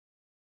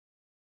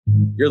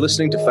You're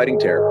listening to Fighting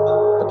Terror,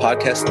 the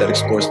podcast that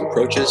explores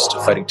approaches to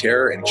fighting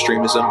terror and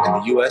extremism in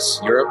the U.S.,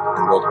 Europe,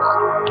 and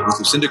worldwide, with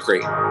Lucinda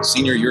Creighton,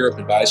 Senior Europe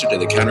Advisor to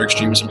the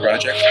Counter-Extremism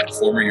Project and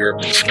former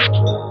Europe Minister.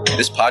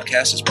 This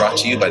podcast is brought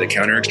to you by the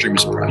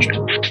Counter-Extremism Project,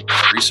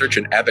 a research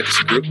and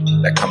advocacy group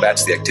that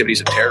combats the activities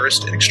of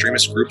terrorist and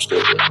extremist groups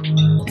globally.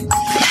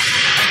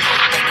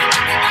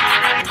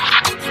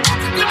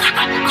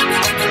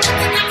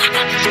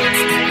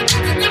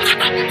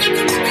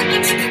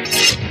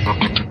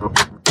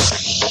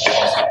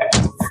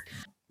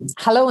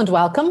 Hello and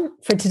welcome.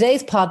 For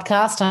today's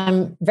podcast,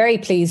 I'm very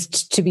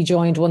pleased to be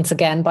joined once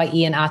again by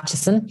Ian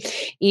Acheson.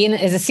 Ian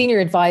is a senior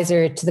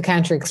advisor to the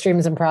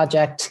Counter-Extremism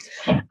Project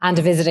and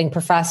a visiting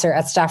professor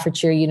at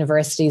Staffordshire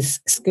University's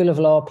School of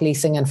Law,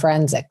 Policing and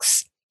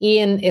Forensics.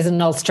 Ian is an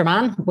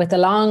Ulsterman with a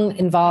long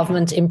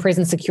involvement in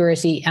prison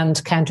security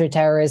and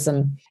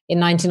counter-terrorism. In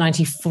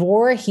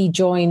 1994, he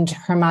joined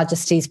Her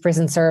Majesty's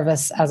Prison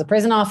Service as a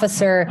prison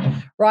officer,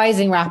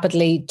 rising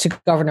rapidly to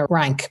governor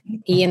rank.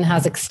 Ian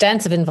has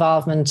extensive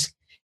involvement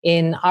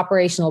in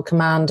operational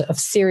command of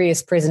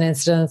serious prison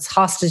incidents,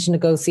 hostage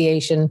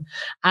negotiation,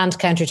 and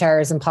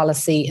counter-terrorism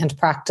policy and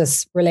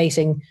practice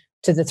relating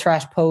to the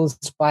threat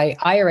posed by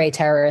IRA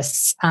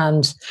terrorists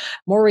and,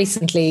 more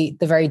recently,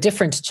 the very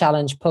different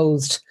challenge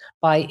posed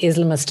by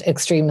Islamist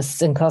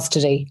extremists in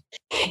custody.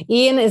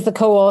 Ian is the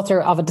co-author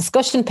of a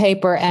discussion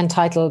paper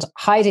entitled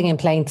Hiding in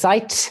Plain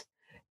Sight: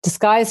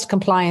 Disguised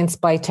Compliance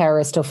by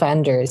Terrorist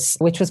Offenders,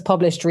 which was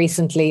published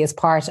recently as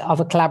part of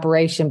a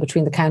collaboration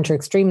between the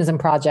Counter-Extremism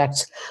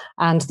Project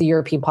and the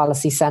European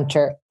Policy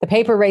Centre. The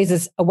paper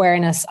raises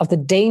awareness of the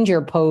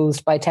danger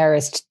posed by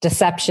terrorist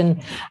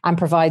deception and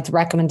provides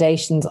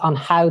recommendations on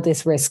how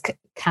this risk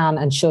can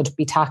and should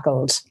be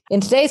tackled.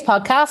 In today's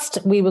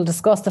podcast, we will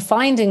discuss the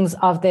findings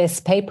of this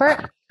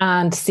paper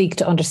and seek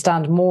to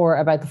understand more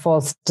about the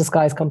false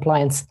disguise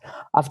compliance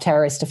of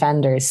terrorist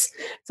offenders.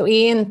 So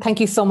Ian, thank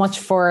you so much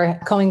for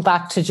coming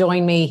back to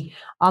join me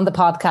on the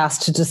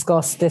podcast to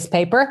discuss this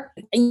paper.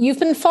 You've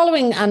been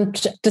following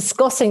and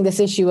discussing this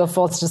issue of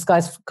false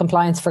disguise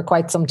compliance for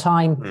quite some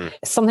time,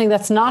 something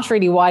that's not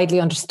really widely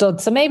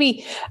understood. So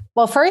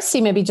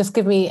firstly, maybe just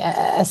give me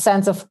a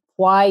sense of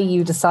why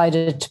you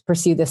decided to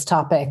pursue this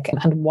topic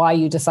and why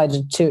you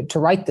decided to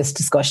write this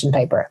discussion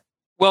paper.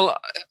 Well,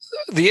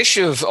 the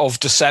issue of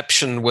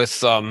deception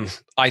with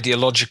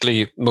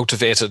ideologically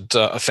motivated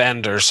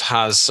offenders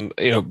has,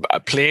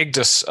 plagued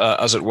us,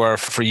 as it were,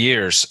 for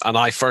years. And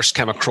I first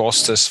came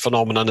across this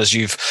phenomenon, as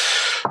you've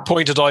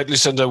pointed out,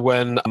 Lucinda,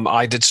 when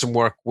I did some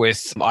work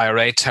with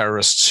IRA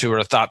terrorists who were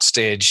at that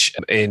stage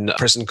in a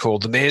prison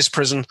called the Maze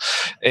Prison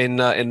in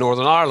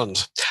Northern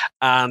Ireland.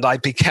 And I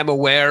became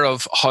aware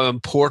of how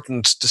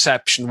important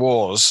deception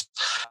was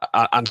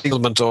and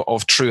concealment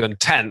of true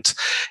intent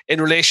in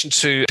relation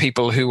to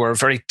people who were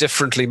very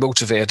differently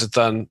motivated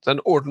than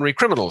ordinary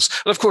criminals.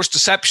 And of course,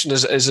 deception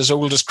is as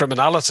old as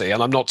criminality.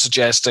 And I'm not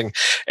suggesting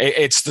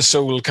it's the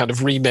sole kind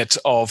of remit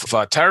of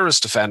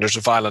terrorist offenders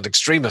or violent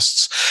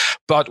extremists.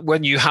 But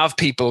when you have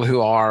people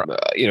who are,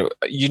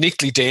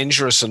 uniquely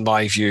dangerous, in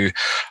my view,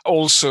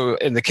 also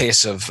in the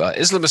case of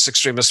Islamist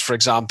extremists, for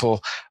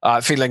example,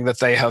 feeling that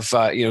they have,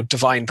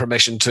 divine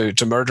permission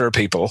to murder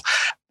people,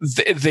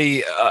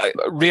 the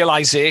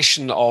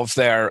realization of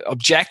their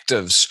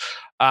objectives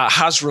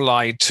has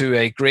relied to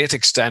a great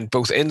extent,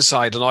 both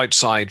inside and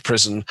outside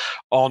prison,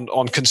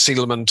 on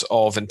concealment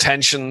of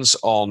intentions,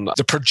 on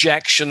the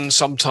projection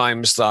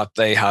sometimes that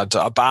they had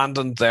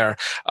abandoned their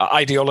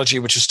ideology,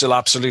 which is still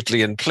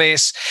absolutely in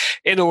place,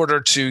 in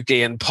order to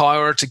gain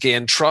power, to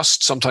gain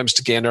trust, sometimes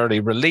to gain early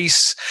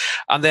release,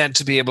 and then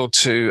to be able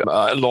to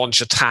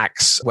launch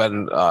attacks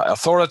when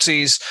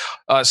authorities,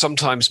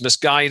 sometimes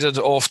misguided,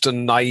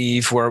 often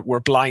naive, were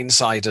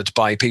blindsided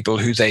by people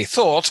who they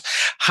thought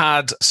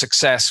had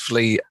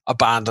successfully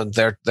abandoned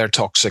their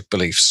toxic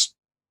beliefs.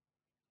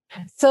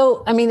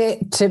 So,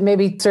 to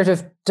maybe sort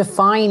of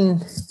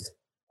define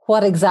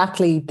what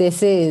exactly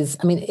this is,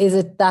 is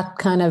it that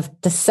kind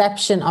of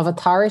deception of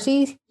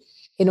authority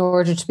in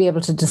order to be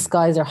able to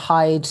disguise or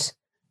hide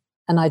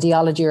an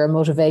ideology or a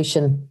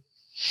motivation?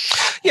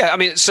 Yeah,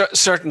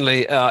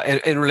 certainly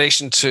in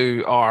relation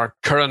to our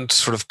current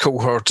sort of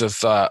cohort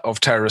of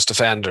terrorist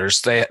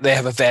offenders, they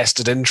have a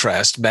vested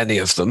interest, many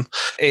of them,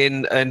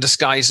 in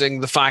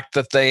disguising the fact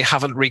that they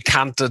haven't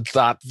recanted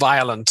that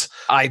violent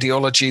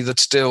ideology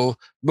that still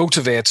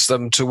motivates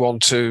them to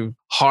want to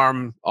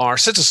harm our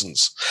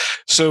citizens.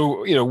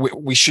 So,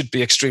 we should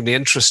be extremely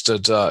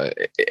interested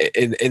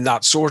in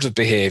that sort of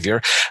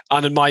behavior.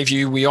 And in my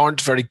view, we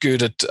aren't very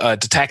good at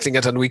detecting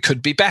it, and we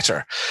could be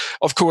better.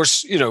 Of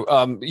course,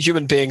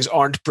 human beings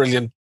aren't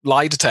brilliant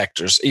lie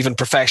detectors. Even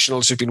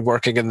professionals who've been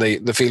working in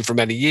the field for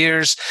many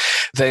years,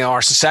 they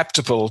are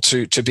susceptible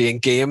to being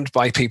gamed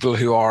by people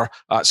who are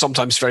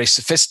sometimes very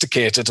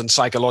sophisticated and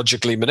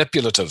psychologically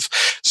manipulative.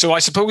 So I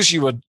suppose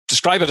you would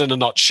describe it in a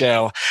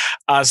nutshell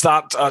as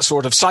that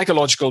sort of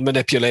psychological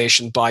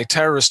manipulation by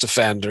terrorist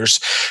offenders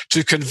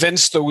to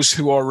convince those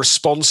who are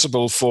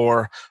responsible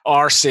for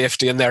our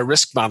safety and their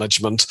risk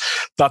management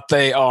that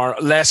they are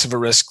less of a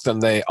risk than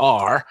they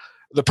are,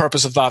 the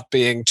purpose of that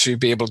being to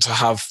be able to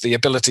have the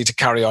ability to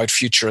carry out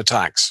future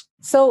attacks.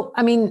 So,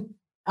 I mean,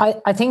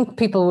 I think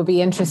people would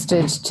be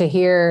interested to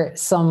hear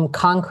some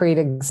concrete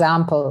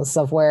examples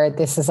of where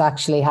this has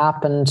actually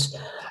happened.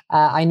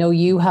 I know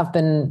you have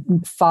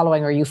been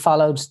following, or you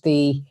followed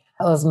the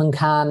Usman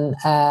Khan,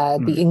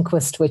 the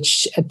inquest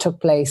which took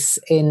place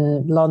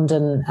in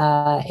London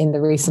in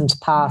the recent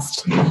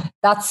past.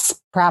 That's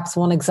perhaps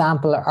one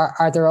example.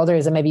 Are there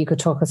others? And maybe you could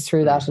talk us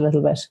through that a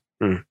little bit.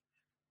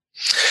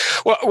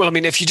 Well, I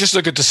mean, if you just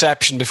look at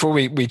deception, before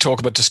we talk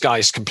about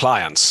disguised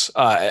compliance,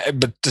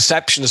 but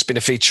deception has been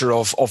a feature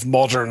of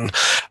modern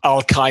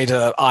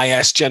Al-Qaeda,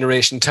 IS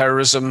generation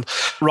terrorism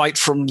right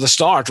from the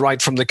start,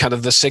 right from the kind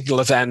of the signal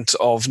event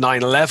of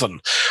 9/11,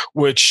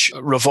 which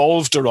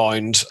revolved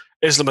around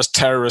Islamist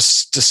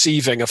terrorists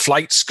deceiving a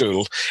flight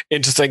school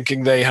into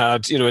thinking they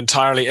had,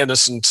 entirely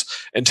innocent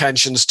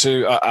intentions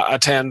to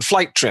attend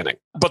flight training.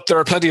 But there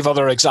are plenty of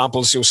other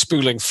examples,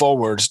 spooling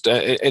forward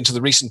into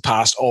the recent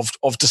past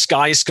of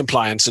disguised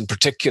compliance in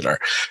particular.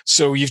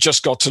 So you've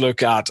just got to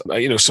look at,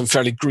 some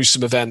fairly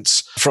gruesome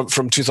events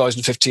from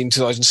 2015,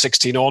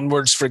 2016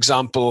 onwards. For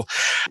example,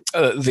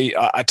 the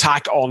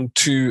attack on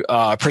two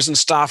prison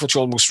staff, which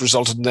almost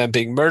resulted in them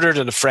being murdered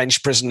in a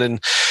French prison in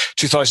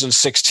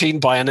 2016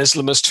 by an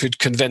Islamist who'd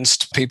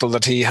convinced people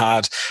that he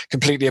had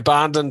completely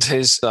abandoned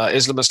his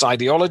Islamist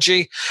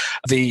ideology.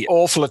 The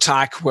awful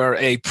attack where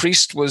a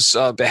priest was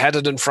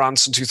beheaded in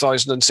France in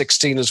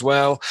 2016 as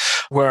well,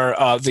 where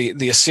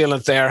the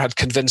assailant there had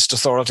convinced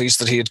authorities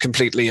that he had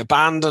completely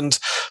abandoned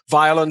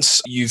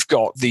violence. You've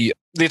got the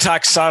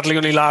attack, sadly,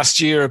 only last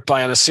year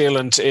by an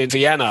assailant in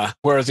Vienna,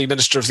 where the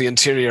Minister of the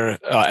Interior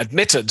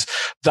admitted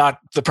that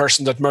the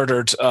person that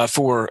murdered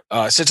four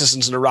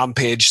citizens in a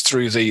rampage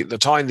through the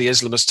town, the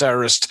Islamist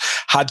terrorist,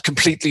 had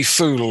completely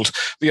fooled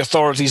the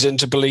authorities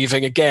into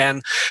believing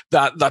again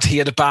that he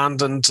had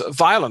abandoned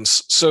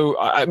violence. So,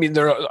 I mean,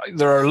 there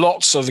are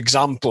lots of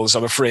examples,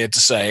 I'm afraid to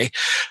say,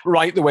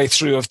 right the way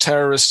through of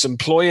terrorists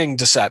employing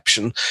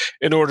deception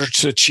in order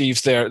to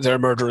achieve their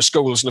murderous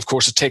goals. And of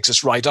course, it takes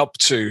us right up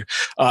to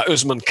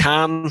Usman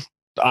Khan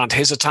and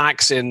his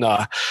attacks in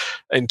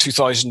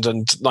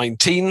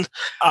 2019.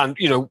 And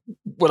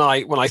when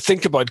I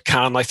think about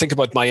Khan, I think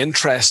about my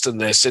interest in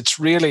this. It's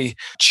really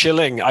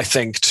chilling, I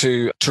think,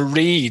 to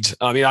read.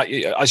 I mean,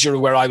 as you're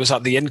aware, I was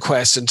at the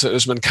inquest into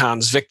Usman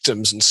Khan's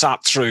victims and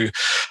sat through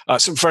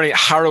some very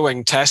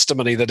harrowing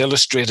testimony that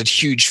illustrated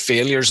huge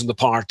failures on the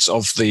part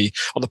of the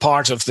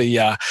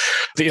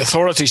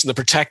authorities and the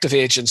protective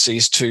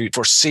agencies to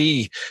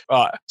foresee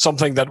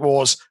something that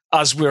was,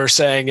 as we're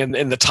saying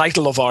in the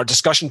title of our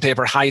discussion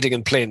paper, hiding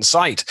in plain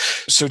sight.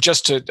 So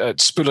just to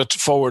spool it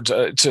forward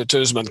to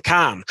Usman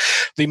Khan,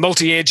 the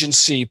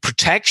multi-agency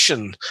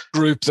protection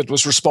group that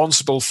was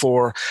responsible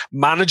for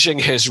managing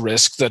his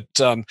risk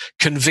that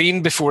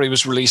convened before he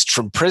was released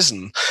from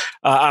prison,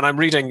 and I'm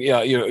reading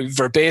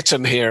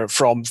verbatim here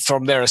from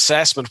their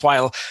assessment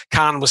while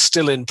Khan was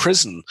still in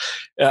prison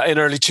in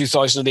early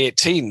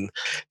 2018,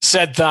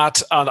 said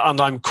that, and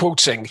I'm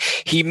quoting,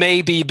 "He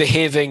may be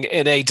behaving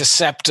in a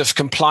deceptive,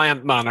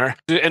 compliant manner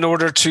in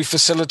order to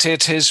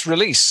facilitate his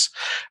release."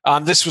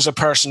 And this was a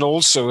person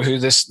also who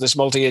this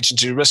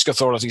multi-agency risk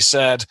authority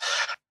said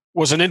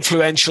was an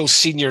influential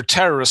senior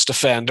terrorist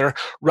offender,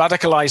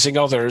 radicalizing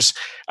others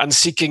and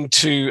seeking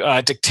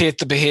to dictate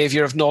the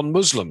behavior of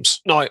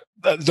non-Muslims. Now,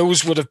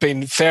 those would have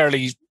been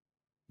fairly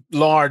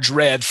large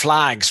red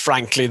flags,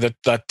 frankly,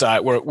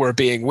 that were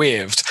being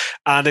waved.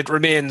 And it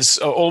remains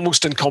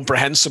almost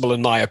incomprehensible,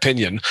 in my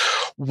opinion,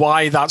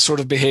 why that sort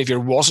of behavior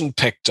wasn't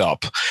picked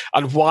up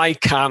and why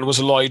Khan was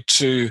allowed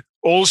to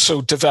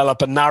also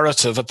develop a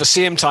narrative at the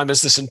same time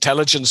as this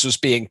intelligence was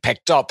being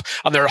picked up.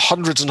 And there are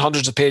hundreds and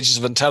hundreds of pages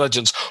of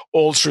intelligence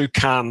all through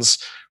Khan's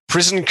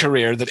prison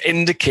career that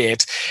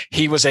indicate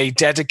he was a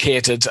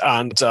dedicated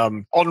and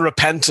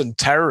unrepentant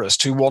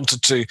terrorist who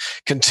wanted to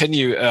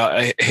continue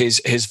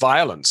his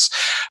violence.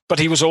 But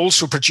he was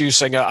also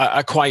producing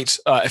a quite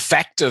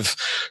effective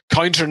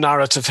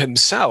counter-narrative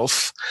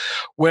himself,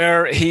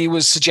 where he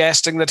was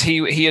suggesting that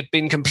he had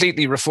been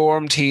completely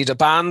reformed, he'd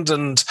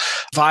abandoned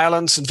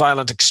violence and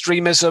violent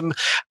extremism,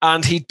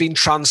 and he'd been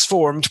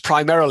transformed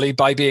primarily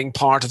by being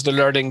part of the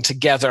Learning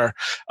Together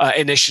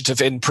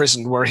initiative in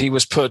prison, where he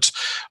was put,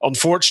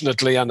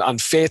 unfortunately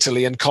and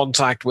fatally, in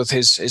contact with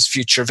his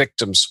future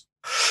victims.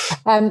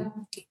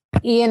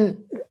 Ian,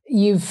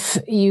 you've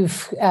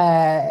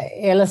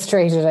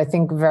illustrated, I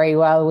think, very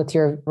well with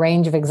your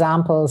range of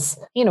examples,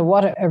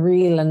 what a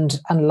real and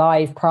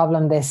live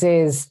problem this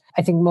is.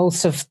 I think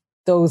most of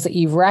those that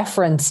you've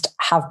referenced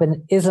have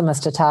been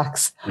Islamist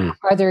attacks.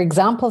 Are there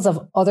examples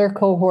of other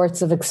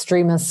cohorts of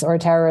extremists or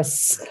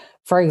terrorists,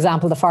 for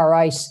example, the far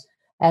right,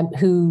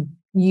 who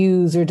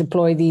use or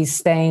deploy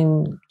these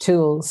same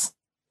tools?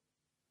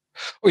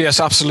 Oh, yes,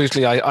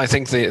 absolutely. I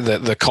think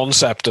the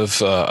concept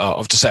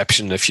of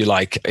deception, if you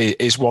like,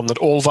 is one that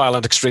all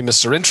violent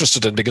extremists are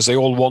interested in, because they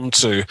all want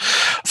to,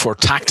 for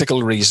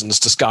tactical reasons,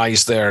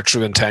 disguise their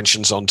true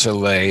intentions until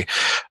they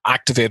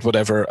activate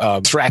whatever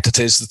threat it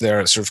is that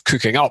they're sort of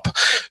cooking up.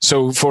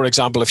 So, for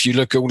example, if you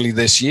look only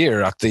this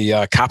year at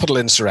the Capitol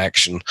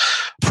insurrection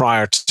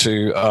prior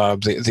to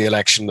the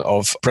election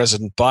of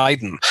President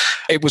Biden,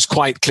 it was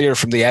quite clear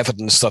from the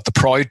evidence that the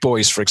Proud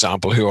Boys, for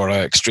example, who are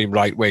an extreme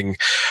right-wing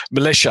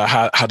militia,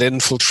 had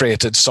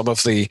infiltrated some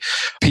of the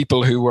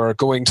people who were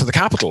going to the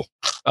Capitol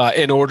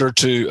in order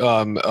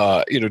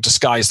to,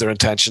 disguise their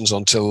intentions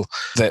until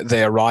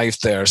they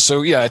arrived there.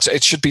 So, yeah,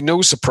 it should be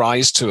no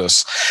surprise to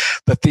us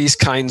that these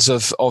kinds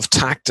of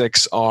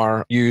tactics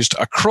are used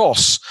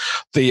across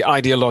the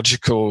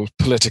ideological,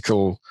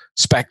 political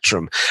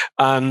spectrum.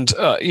 And,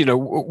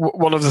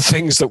 one of the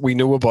things that we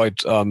know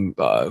about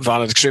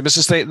violent extremists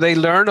is they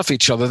learn of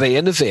each other, they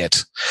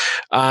innovate.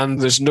 And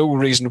there's no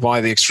reason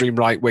why the extreme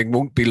right wing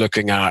won't be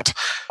looking at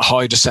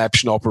how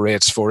deception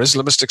operates for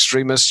Islamist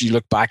extremists. You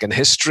look back in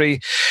history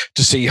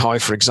to see how,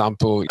 for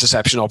example,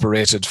 deception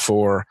operated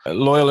for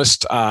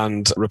loyalist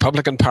and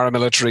Republican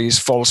paramilitaries,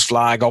 false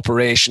flag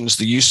operations,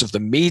 the use of the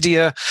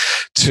media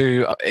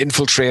to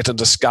infiltrate and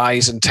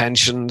disguise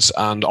intentions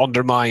and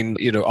undermine,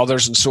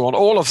 others and so on.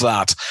 All of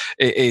that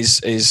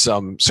is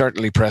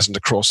certainly present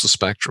across the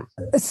spectrum.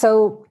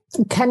 So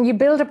can you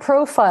build a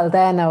profile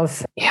then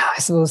of, I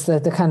suppose,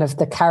 the kind of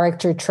the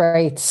character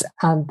traits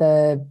and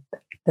the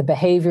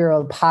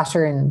behavioral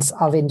patterns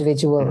of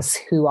individuals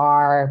who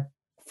are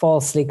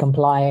falsely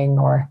complying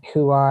or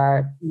who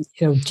are,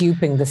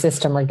 duping the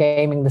system or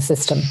gaming the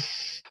system?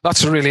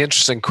 That's a really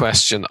interesting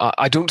question.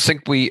 I don't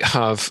think we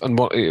have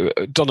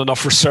done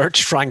enough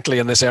research, frankly,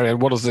 in this area.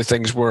 And one of the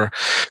things we're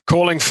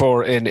calling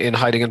for in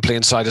Hiding in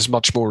Plain Sight is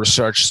much more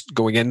research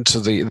going into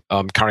the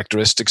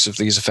characteristics of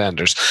these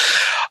offenders.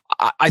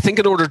 I think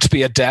in order to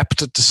be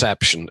adept at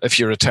deception, if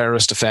you're a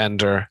terrorist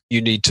offender,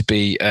 you need to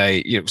be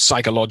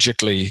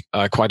psychologically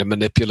quite a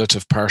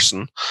manipulative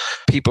person.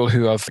 People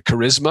who have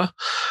charisma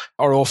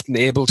are often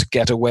able to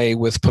get away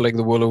with pulling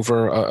the wool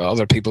over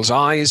other people's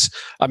eyes.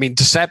 I mean,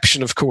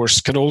 deception, of course,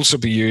 can also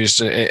be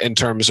used in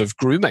terms of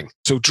grooming.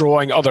 So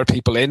drawing other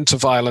people into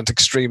violent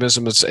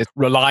extremism, it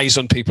relies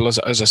on people,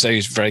 as I say,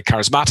 who's very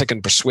charismatic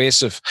and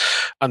persuasive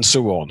and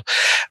so on.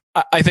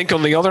 I think,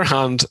 on the other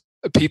hand,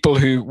 people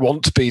who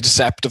want to be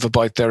deceptive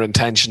about their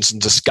intentions and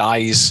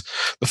disguise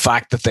the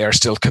fact that they are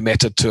still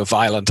committed to a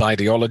violent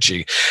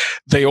ideology,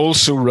 they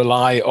also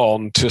rely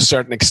on, to a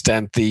certain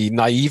extent, the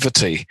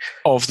naivety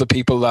of the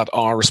people that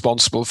are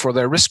responsible for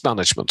their risk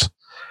management.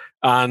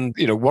 And,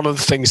 one of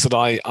the things that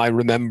I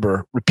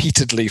remember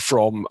repeatedly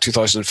from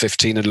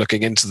 2015 and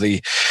looking into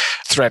the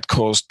threat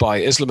caused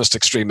by Islamist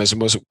extremism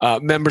was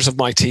members of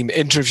my team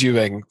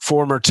interviewing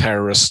former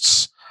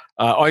terrorists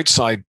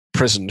outside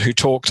prison who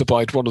talked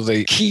about one of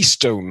the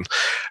keystone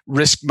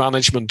risk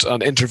management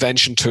and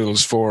intervention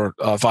tools for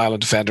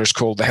violent offenders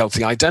called the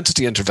Healthy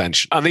Identity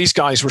Intervention. And these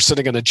guys were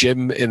sitting in a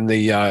gym in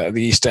the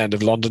East End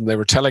of London. They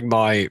were telling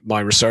my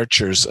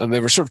researchers, and they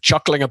were sort of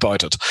chuckling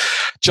about it,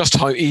 just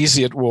how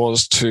easy it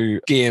was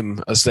to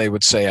game, as they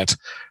would say it,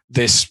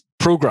 this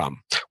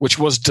program, which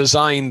was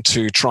designed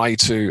to try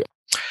to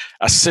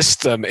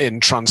assist them in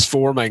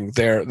transforming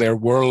their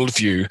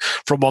worldview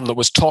from one that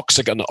was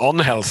toxic and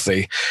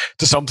unhealthy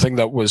to something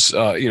that was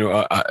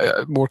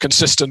more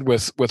consistent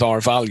with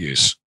our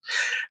values.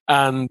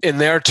 And in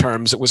their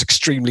terms, it was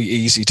extremely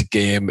easy to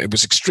game. It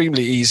was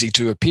extremely easy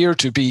to appear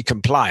to be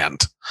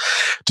compliant,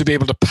 to be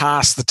able to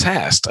pass the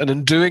test. And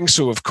in doing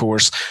so, of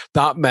course,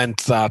 that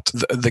meant that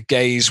the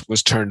gaze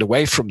was turned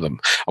away from them.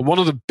 And one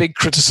of the big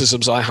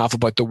criticisms I have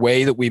about the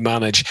way that we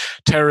manage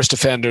terrorist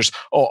offenders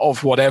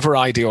of whatever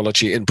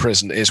ideology in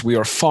prison is we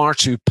are far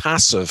too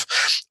passive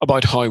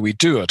about how we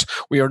do it.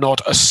 We are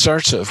not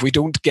assertive. We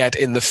don't get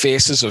in the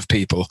faces of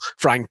people,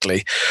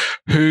 frankly,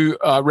 who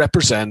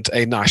represent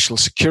a national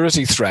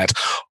security threat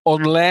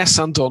unless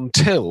and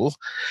until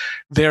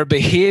their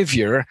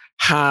behavior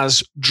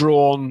has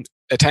drawn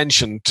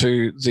attention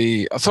to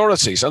the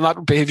authorities. And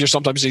that behavior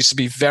sometimes needs to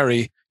be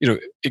very,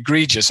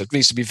 egregious. It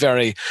needs to be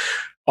very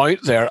out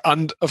there.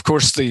 And of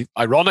course, the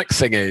ironic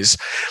thing is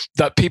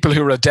that people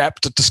who are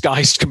adept at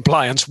disguised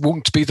compliance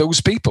won't be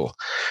those people.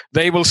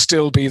 They will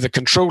still be the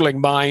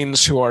controlling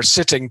minds who are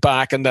sitting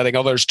back and letting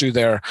others do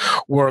their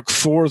work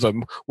for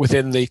them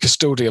within the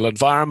custodial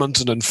environment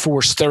and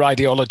enforce their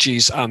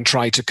ideologies and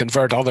try to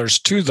convert others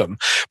to them.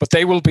 But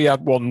they will be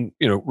at one,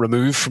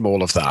 remove from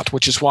all of that,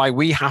 which is why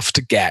we have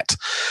to get,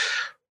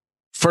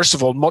 first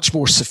of all, much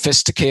more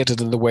sophisticated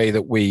in the way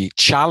that we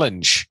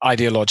challenge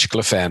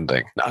ideological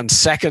offending. And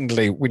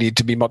secondly, we need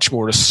to be much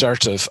more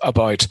assertive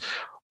about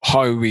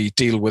how we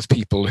deal with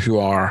people who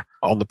are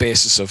on the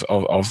basis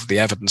of the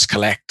evidence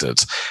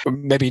collected,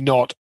 maybe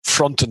not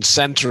front and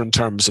center in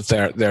terms of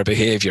their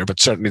behavior, but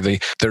certainly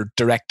they're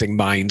directing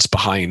minds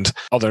behind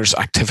others'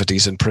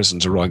 activities in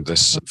prisons around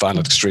this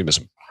violent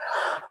extremism.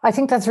 I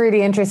think that's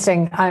really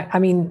interesting. I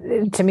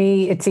mean, to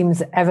me, it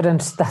seems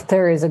evident that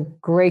there is a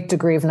great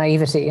degree of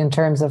naivety in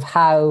terms of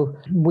how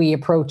we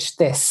approach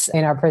this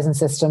in our prison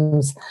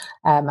systems.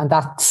 And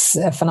that's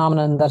a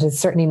phenomenon that is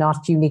certainly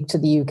not unique to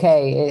the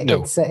UK.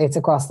 No. It's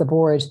across the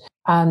board.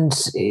 And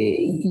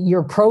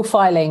your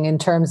profiling in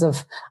terms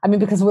of, I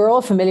mean, because we're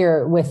all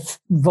familiar with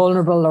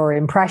vulnerable or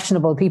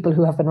impressionable people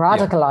who have been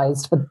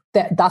radicalized, but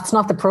that's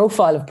not the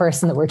profile of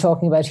person that we're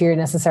talking about here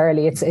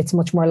necessarily. It's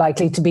much more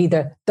likely to be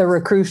the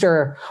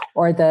recruiter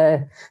or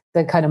the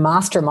kind of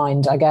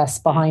mastermind, I guess,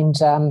 behind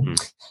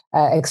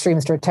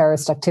extremist or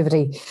terrorist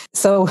activity.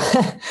 So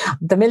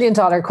the $1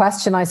 million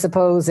question, I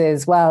suppose,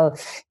 is, well,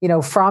 you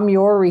know, from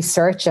your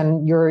research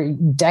and your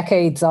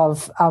decades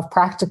of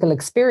practical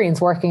experience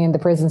working in the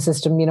prison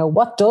system, you know,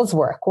 what does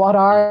work? What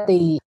are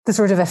the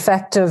sort of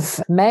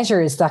effective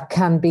measures that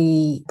can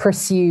be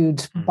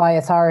pursued by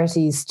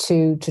authorities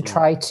to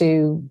try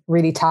to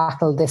really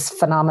tackle this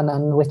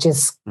phenomenon, which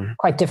is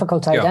quite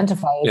difficult to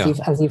identify,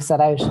 as you've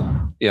set out?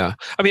 Yeah,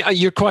 I mean,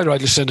 you're quite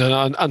right,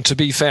 Lucinda. And to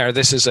be fair,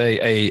 this is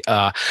a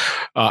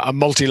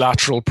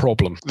multilateral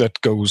problem that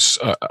goes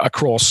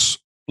across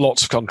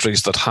lots of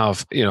countries that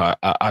have, you know,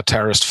 a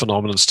terrorist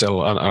phenomenon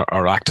still and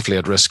are actively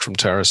at risk from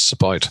terrorists,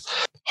 about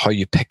how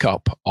you pick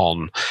up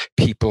on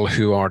people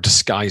who are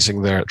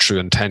disguising their true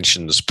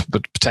intentions,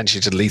 but potentially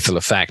to lethal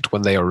effect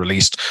when they are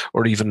released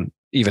or even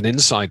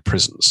inside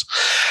prisons.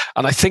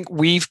 And I think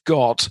we've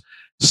got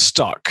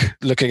stuck,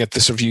 looking at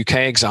this sort of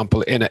UK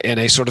example, in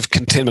a sort of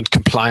containment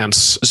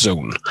compliance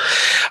zone.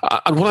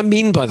 And what I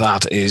mean by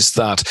that is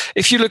that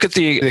if you look at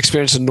the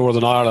experience in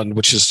Northern Ireland,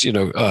 which is, you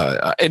know,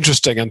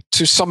 interesting and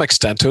to some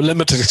extent, to a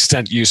limited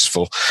extent,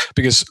 useful,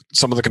 because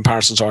some of the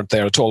comparisons aren't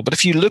there at all. But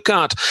if you look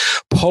at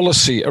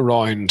policy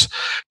around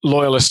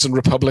loyalist and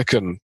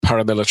Republican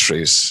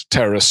paramilitaries,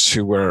 terrorists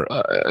who were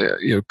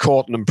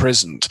caught and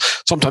imprisoned,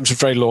 sometimes for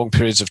very long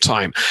periods of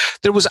time,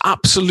 there was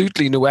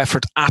absolutely no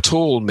effort at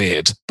all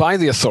made by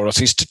the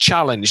authorities to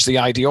challenge the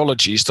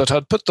ideologies that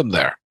had put them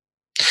there.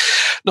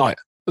 Now,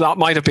 that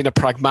might have been a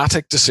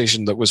pragmatic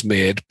decision that was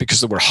made because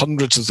there were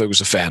hundreds of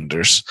those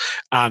offenders,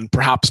 and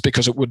perhaps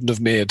because it wouldn't have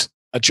made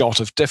a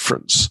jot of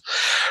difference.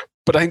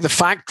 But I think the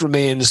fact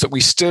remains that we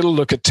still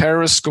look at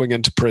terrorists going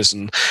into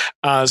prison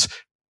as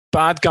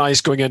bad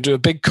guys going into a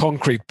big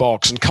concrete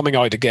box and coming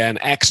out again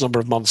X number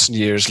of months and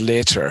years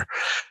later.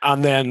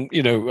 And then,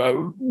 you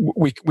know,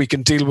 we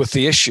can deal with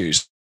the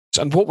issues.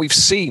 And what we've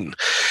seen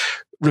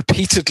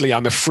repeatedly,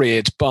 I'm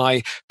afraid,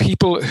 by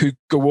people who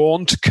go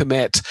on to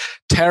commit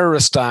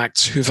terrorist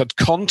acts who've had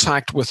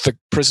contact with the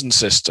prison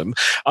system,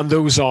 and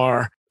those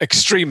are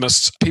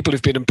extremists, people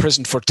who've been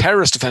imprisoned for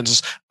terrorist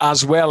offences,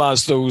 as well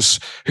as those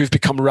who've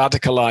become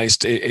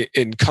radicalised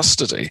in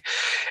custody,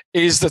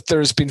 is that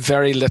there's been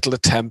very little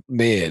attempt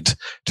made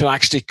to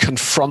actually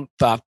confront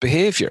that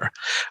behaviour.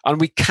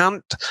 And we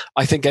can't,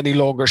 I think, any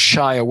longer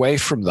shy away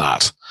from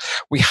that.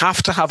 We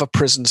have to have a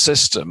prison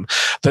system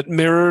that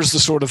mirrors the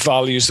sort of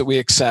values that we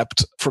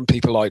accept from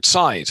people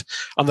outside,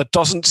 and that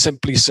doesn't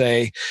simply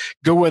say,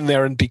 go in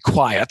there and be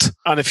quiet.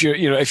 And if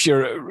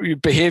your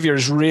behaviour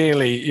is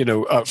really,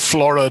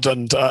 florid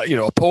and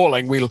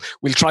appalling, we'll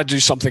try to do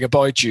something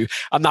about you.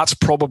 And that's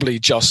probably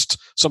just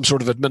some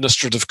sort of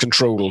administrative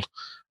control.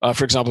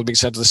 For example, being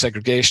sent to the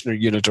segregation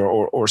unit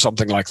or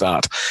something like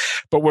that.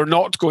 But we're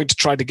not going to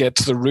try to get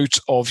to the root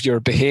of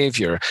your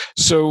behaviour.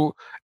 So,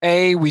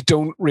 we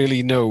don't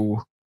really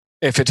know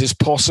if it is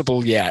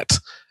possible yet.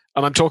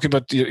 And I'm talking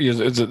about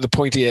the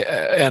pointy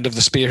end of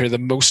the spear here, the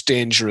most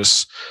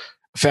dangerous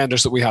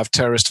offenders that we have,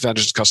 terrorist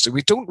offenders in custody.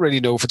 We don't really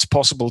know if it's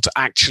possible to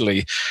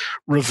actually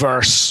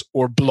reverse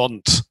or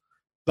blunt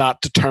that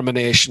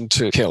determination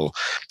to kill,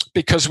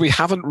 because we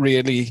haven't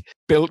really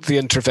built the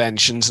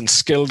interventions and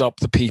skilled up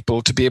the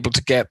people to be able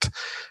to get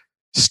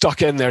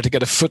stuck in there, to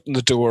get a foot in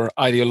the door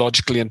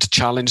ideologically and to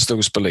challenge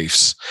those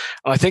beliefs.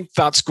 And I think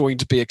that's going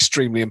to be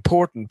extremely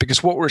important,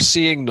 because what we're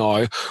seeing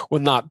now,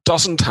 when that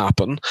doesn't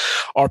happen,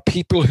 are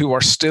people who are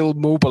still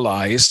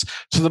mobilized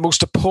to the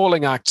most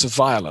appalling acts of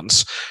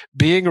violence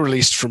being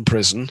released from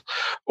prison.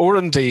 Or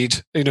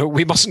indeed,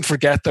 we mustn't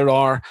forget there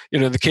are,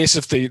 in the case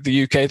of the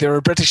UK, there are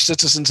British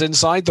citizens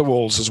inside the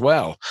walls as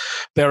well.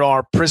 There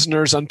are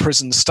prisoners and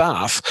prison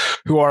staff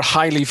who are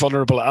highly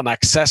vulnerable and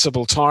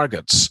accessible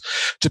targets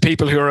to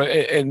people who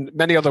are in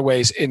many other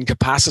ways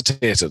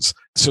incapacitated,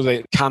 so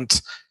they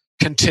can't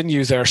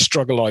continue their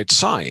struggle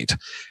outside.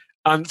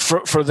 And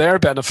for their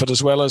benefit,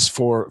 as well as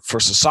for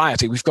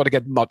society, we've got to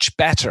get much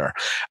better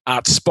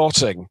at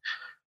spotting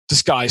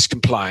disguise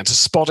compliance, at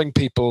spotting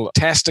people,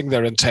 testing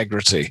their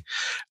integrity,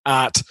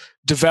 at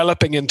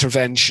developing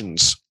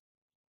interventions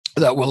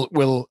that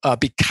will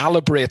be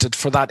calibrated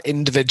for that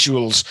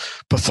individual's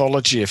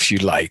pathology, if you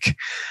like,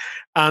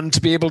 and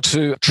to be able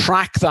to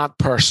track that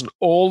person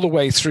all the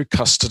way through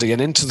custody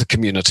and into the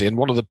community. And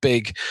one of the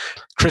big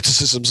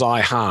criticisms I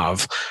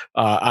have,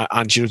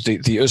 and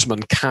the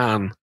Usman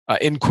Khan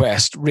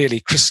inquest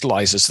really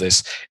crystallizes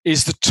this,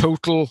 is the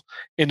total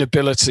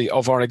inability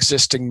of our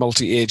existing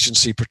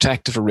multi-agency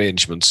protective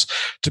arrangements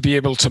to be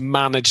able to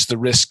manage the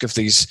risk of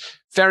these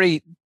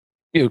very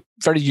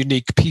very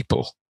unique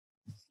people.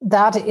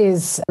 That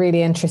is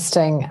really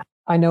interesting.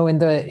 I know in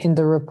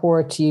the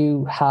report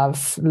you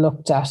have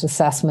looked at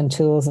assessment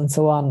tools and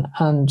so on,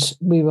 and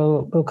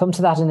we'll come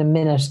to that in a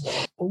minute.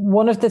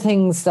 One of the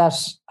things that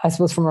I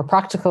suppose from a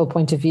practical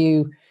point of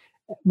view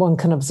one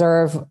can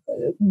observe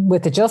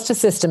with the justice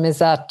system is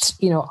that,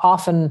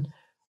 often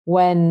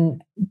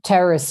when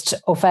terrorist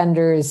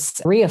offenders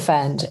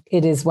reoffend,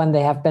 it is when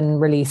they have been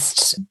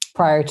released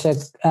prior to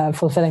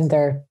fulfilling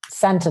their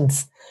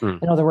sentence.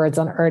 In other words,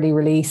 on early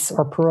release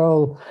or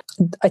parole.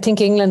 I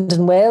think England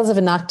and Wales have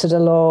enacted a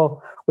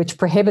law which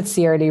prohibits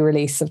the early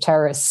release of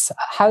terrorists.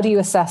 How do you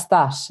assess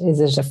that? Is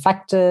it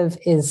effective?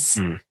 Is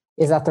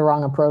that the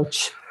wrong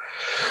approach?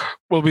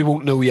 Well, we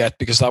won't know yet,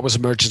 because that was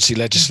emergency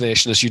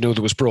legislation, as you know,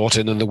 that was brought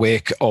in the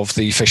wake of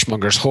the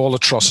Fishmongers Hall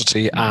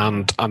atrocity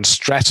and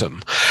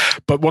Streatham.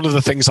 But one of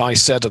the things I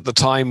said at the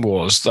time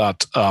was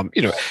that,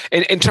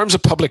 in terms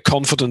of public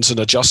confidence in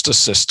a justice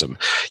system,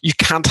 you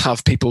can't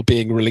have people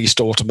being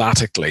released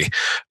automatically,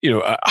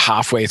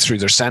 halfway through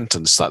their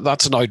sentence.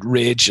 That's an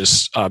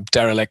outrageous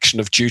dereliction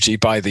of duty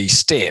by the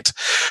state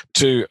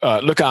to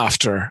look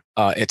after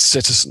its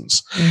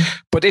citizens.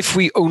 But if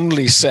we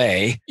only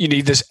say you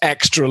need this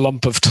extra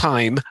lump of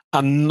time,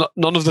 and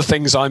none of the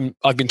things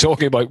I've been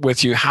talking about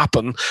with you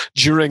happen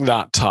during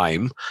that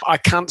time, I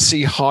can't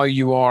see how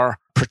you are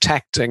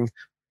protecting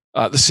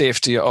the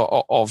safety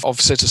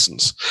of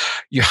citizens.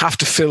 You have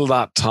to fill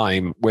that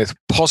time with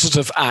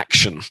positive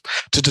action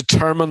to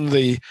determine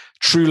the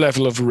true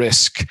level of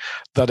risk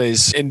that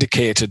is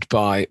indicated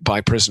by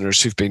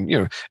prisoners who've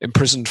been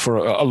imprisoned for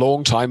a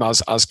long time,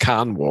 as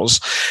Khan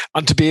was,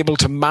 and to be able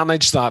to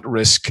manage that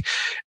risk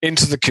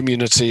into the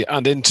community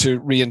and into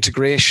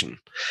reintegration.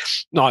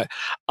 Now,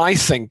 I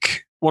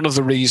think one of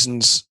the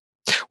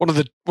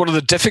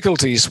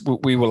difficulties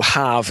we will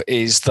have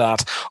is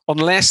that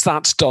unless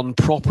that's done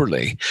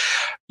properly,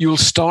 you'll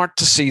start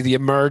to see the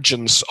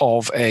emergence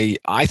of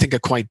I think a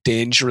quite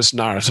dangerous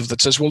narrative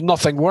that says, well,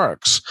 nothing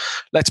works.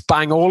 Let's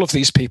bang all of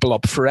these people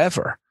up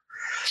forever.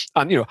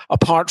 And,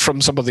 apart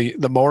from some of the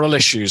moral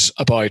issues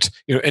about,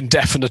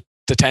 indefinite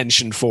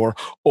detention for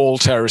all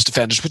terrorist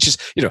offenders, which is,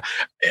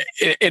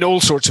 in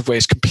all sorts of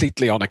ways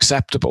completely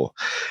unacceptable.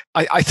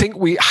 I think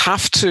we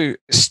have to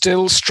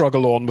still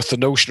struggle on with the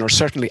notion, or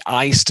certainly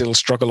I still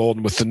struggle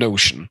on with the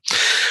notion,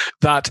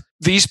 that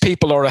these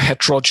people are a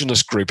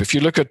heterogeneous group. If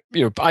you look at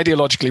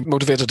ideologically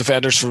motivated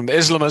offenders, from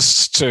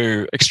Islamists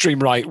to extreme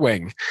right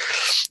wing,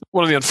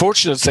 one of the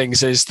unfortunate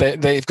things is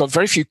they've got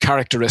very few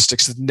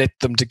characteristics that knit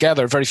them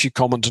together, very few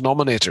common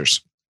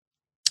denominators.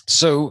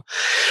 So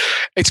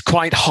it's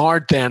quite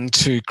hard then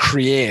to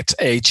create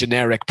a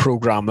generic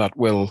program that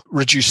will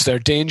reduce their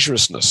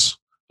dangerousness.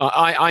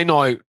 I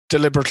now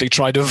deliberately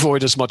try to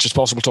avoid as much as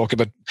possible talking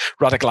about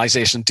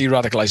radicalization and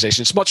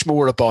de-radicalization. It's much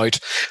more about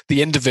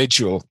the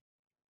individual's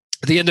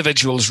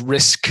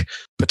risk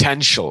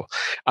potential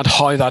and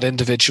how that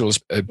individual is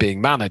being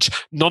managed.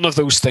 None of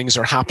those things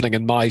are happening,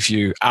 in my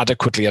view,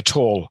 adequately at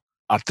all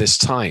at this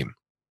time.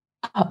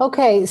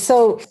 Okay,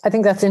 so I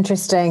think that's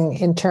interesting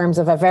in terms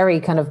of a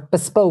very kind of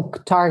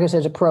bespoke,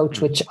 targeted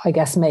approach, which I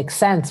guess makes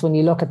sense when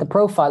you look at the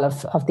profile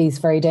of these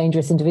very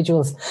dangerous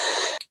individuals.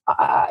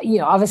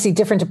 Obviously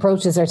different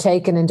approaches are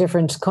taken in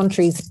different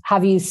countries.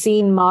 Have you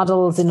seen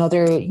models in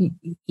other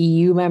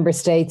EU member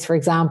states, for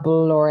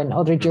example, or in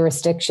other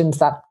jurisdictions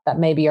that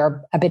maybe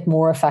are a bit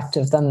more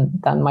effective than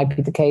might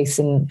be the case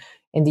in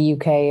the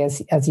UK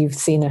as you've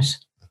seen it?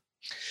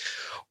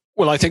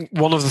 Well, I think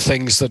one of the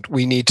things that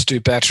we need to do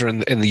better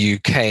in the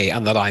UK,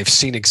 and that I've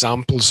seen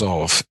examples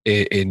of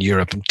in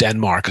Europe, and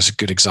Denmark is a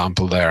good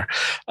example there,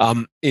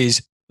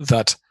 is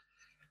that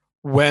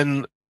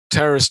when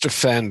terrorist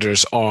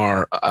offenders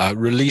are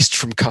released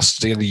from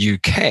custody in the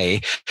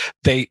UK,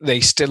 they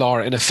still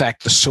are, in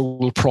effect, the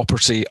sole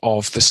property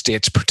of the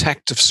state's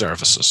protective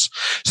services.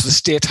 So the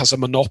state has a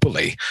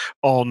monopoly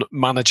on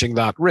managing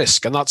that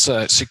risk. And that's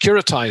a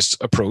securitized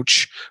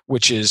approach,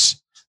 which is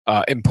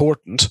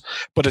important,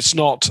 but it's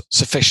not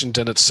sufficient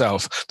in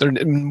itself. There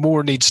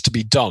more needs to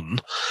be done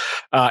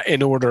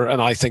in order, and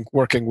I think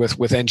working with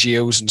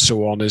NGOs and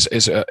so on is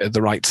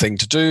the right thing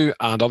to do,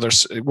 and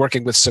others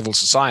working with civil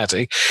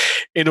society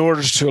in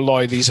order to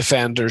allow these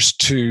offenders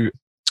to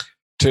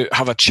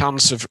have a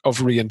chance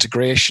of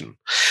reintegration.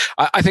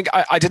 I think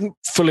I didn't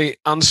fully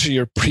answer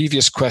your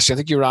previous question. I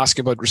think you were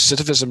asking about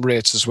recidivism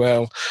rates as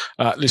well,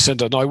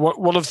 Lucinda. Now,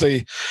 one of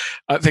the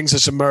things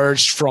that's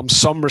emerged from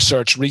some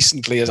research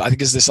recently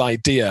is this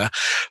idea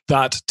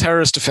that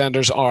terrorist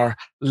offenders are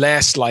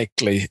less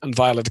likely, and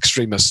violent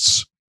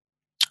extremists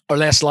are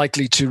less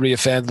likely to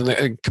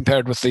reoffend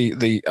compared with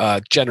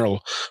the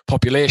general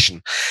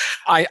population.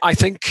 I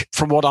think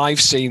from what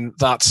I've seen,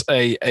 that's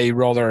a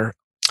rather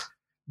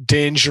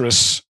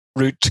dangerous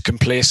route to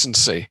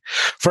complacency.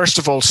 First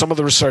of all, some of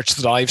the research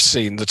that I've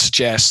seen that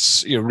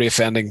suggests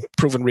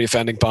proven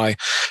reoffending by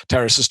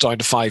terrorists is down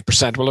to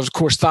 5%. Well, of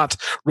course, that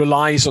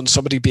relies on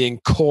somebody being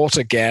caught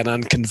again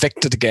and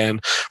convicted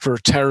again for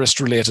a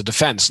terrorist-related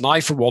offence. And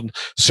I, for one,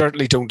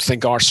 certainly don't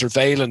think our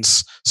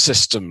surveillance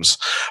systems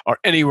are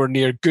anywhere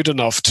near good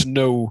enough to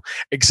know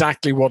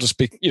exactly what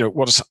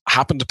has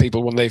happened to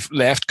people when they've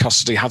left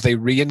custody. Have they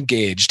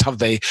re-engaged? Have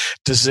they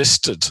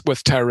desisted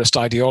with terrorist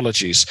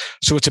ideologies?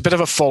 So it's a bit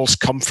of a false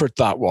comfort,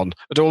 that one.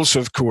 It also,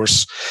 of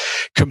course,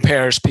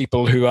 compares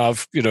people who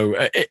have,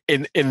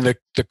 in the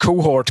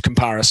cohort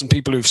comparison,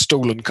 people who've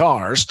stolen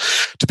cars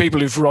to people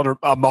who've run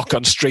amok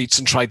on streets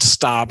and tried to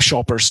stab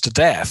shoppers to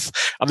death.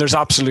 And there's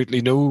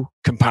absolutely no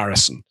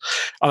comparison.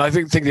 And I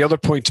think the other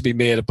point to be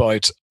made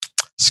about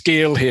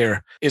scale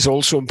here is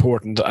also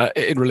important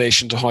in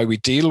relation to how we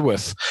deal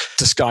with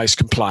disguised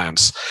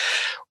compliance.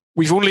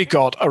 We've only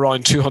got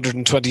around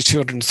 220,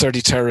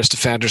 230 terrorist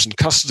offenders in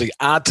custody.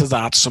 Add to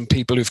that some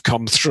people who've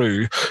come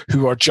through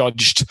who are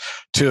judged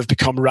to have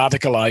become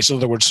radicalized. In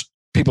other words,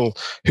 people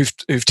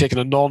who've taken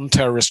a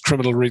non-terrorist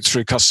criminal route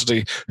through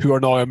custody who are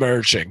now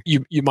emerging.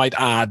 You might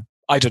add,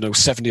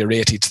 70 or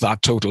 80 to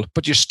that total,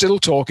 but you're still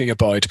talking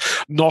about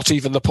not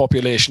even the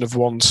population of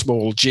one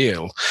small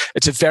jail.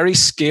 It's a very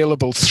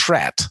scalable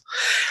threat,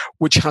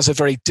 which has a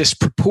very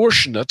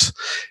disproportionate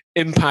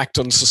impact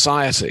on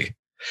society.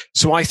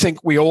 So I think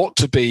we ought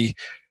to be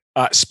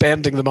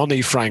spending the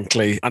money,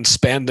 frankly, and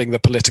spending the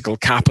political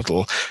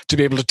capital to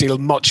be able to deal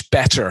much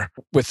better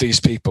with these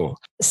people.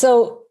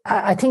 So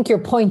I think your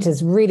point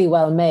is really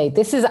well made.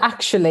 This is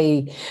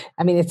actually,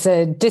 it's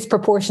a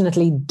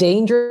disproportionately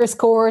dangerous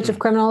cohort of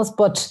criminals,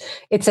 but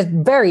it's a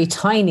very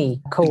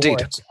tiny cohort.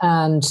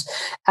 Indeed.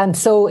 And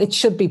so it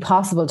should be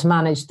possible to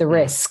manage the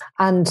risk.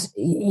 And,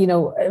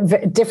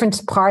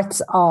 different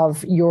parts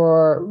of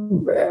your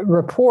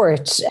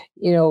report,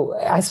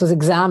 I suppose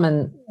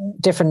examine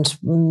different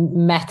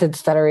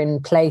methods that are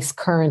in place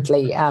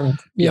currently.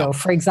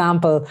 For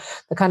example,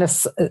 the kind of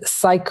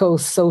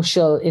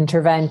psychosocial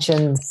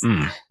interventions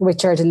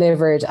which are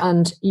delivered,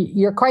 and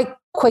you're quite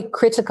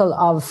critical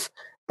of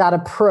that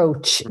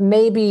approach.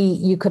 Maybe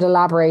you could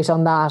elaborate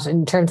on that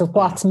in terms of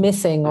what's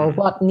missing or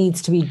what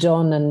needs to be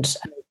done and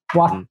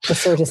what the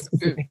sort of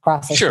specific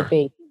process should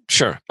be.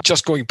 Sure.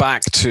 Just going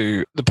back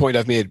to the point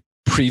I've made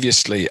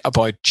previously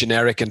about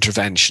generic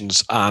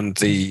interventions and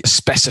the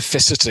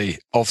specificity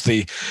of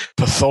the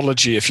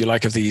pathology, if you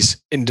like, of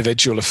these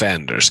individual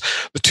offenders,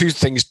 the two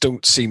things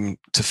don't seem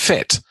to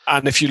fit.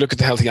 And if you look at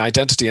the healthy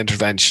identity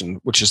intervention,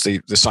 which is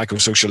the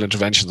psychosocial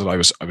intervention that I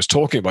was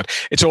talking about,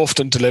 it's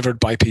often delivered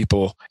by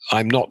people,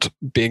 I'm not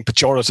being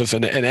pejorative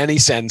in any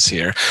sense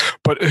here,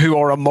 but who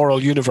are a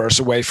moral universe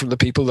away from the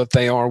people that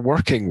they are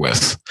working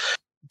with.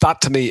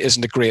 That to me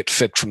isn't a great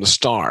fit from the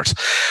start.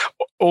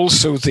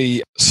 Also,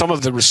 some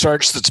of the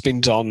research that's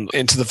been done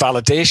into the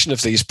validation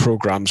of these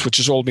programs, which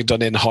has all been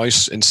done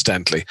in-house,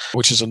 incidentally,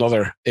 which is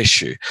another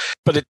issue.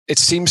 But it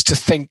seems to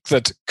think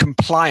that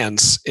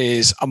compliance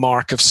is a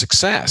mark of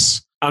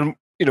success. And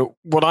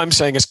what I'm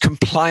saying is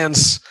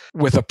compliance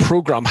with a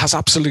program has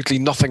absolutely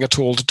nothing at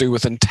all to do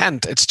with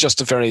intent. It's just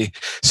a very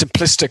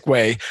simplistic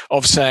way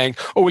of saying,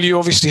 oh, well, you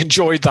obviously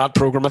enjoyed that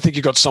program. I think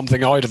you got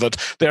something out of it.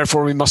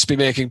 Therefore, we must be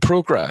making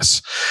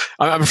progress.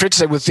 I'm afraid to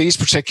say with these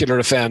particular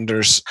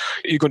offenders,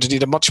 you're going to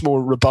need a much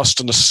more robust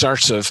and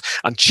assertive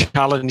and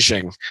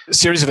challenging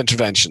series of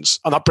interventions.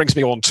 And that brings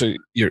me on to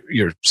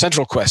your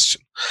central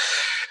question.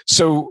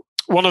 So,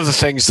 one of the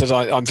things that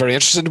I'm very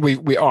interested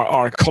in, we are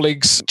our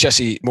colleagues,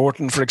 Jesse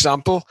Morton, for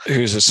example,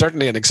 who's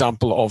certainly an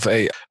example of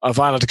a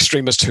violent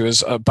extremist who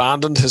has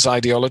abandoned his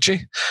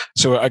ideology.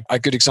 So a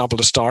good example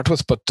to start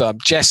with. But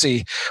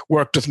Jesse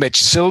worked with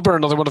Mitch Silber,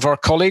 another one of our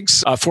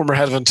colleagues, a former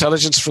head of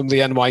intelligence from the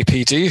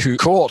NYPD, who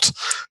caught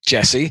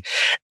Jesse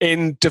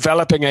in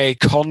developing a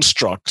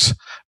construct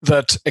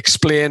that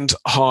explained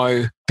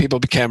how people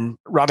became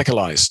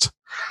radicalized.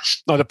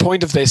 Now, the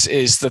point of this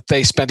is that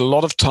they spend a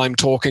lot of time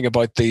talking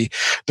about the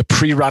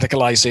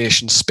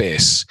pre-radicalization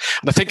space.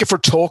 And I think if we're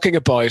talking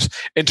about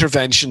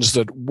interventions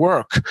that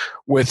work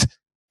with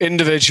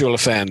individual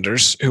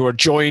offenders who are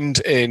joined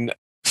in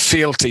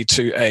fealty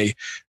to a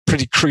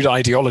pretty crude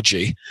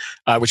ideology,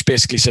 which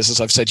basically says,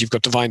 as I've said, you've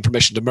got divine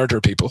permission to murder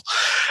people.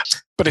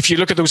 But if you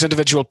look at those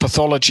individual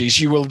pathologies,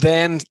 you will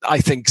then, I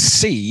think,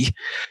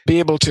 be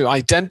able to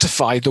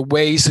identify the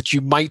ways that you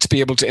might be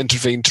able to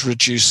intervene to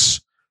reduce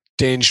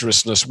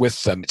dangerousness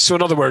with them. So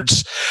in other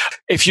words,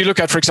 if you look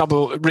at, for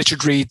example,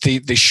 Richard Reid,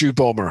 the shoe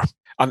bomber,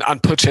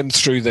 and put him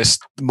through this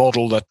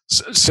model that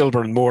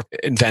Silber and Moore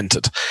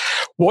invented,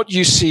 what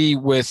you see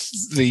with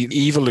the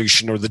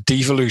evolution or the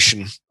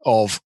devolution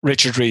of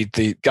Richard Reid,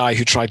 the guy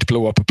who tried to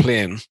blow up a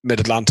plane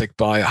mid-Atlantic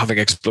by having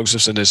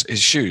explosives in his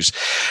shoes,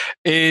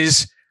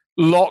 is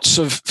lots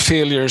of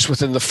failures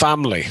within the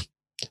family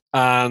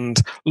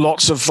and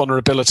lots of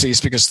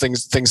vulnerabilities because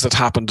things that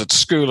happened at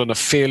school and a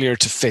failure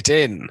to fit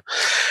in.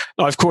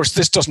 Now, of course,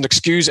 this doesn't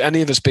excuse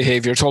any of his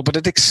behavior at all, but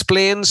it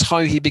explains how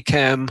he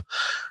became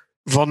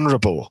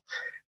vulnerable.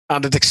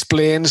 and it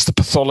explains the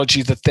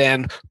pathology that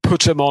then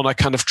put him on a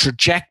kind of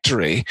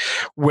trajectory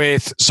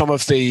with some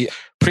of the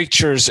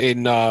preachers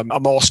in a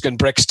mosque in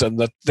Brixton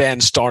that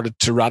then started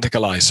to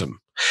radicalize him.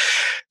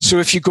 So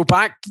if you go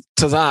back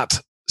to that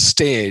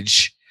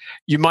stage,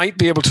 you might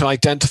be able to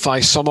identify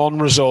some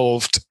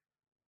unresolved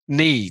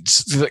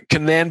needs that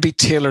can then be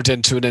tailored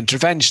into an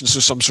intervention,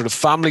 so some sort of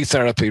family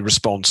therapy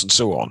response and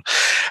so on.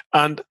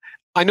 And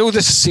I know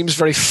this seems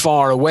very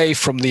far away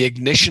from the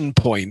ignition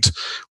point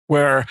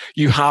where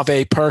you have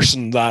a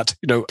person that,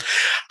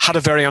 had a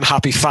very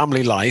unhappy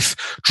family life,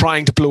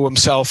 trying to blow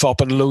himself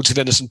up and loads of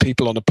innocent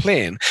people on a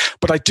plane.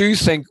 But I do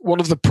think one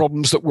of the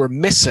problems that we're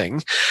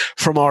missing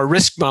from our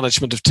risk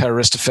management of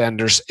terrorist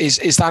offenders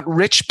is that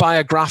rich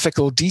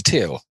biographical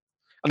detail.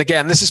 And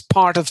again, this is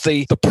part of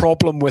the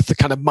problem with the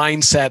kind of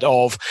mindset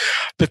of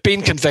they've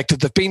been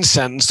convicted, they've been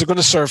sentenced, they're going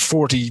to serve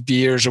 40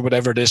 years or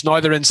whatever it is. Now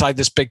they're inside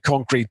this big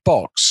concrete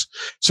box,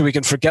 so we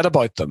can forget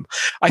about them.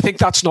 I think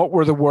that's not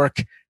where the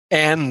work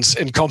ends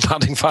in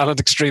combating violent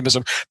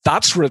extremism.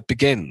 That's where it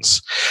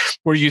begins,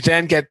 where you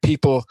then get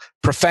people,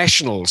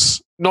 professionals,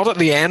 not at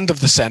the end of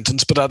the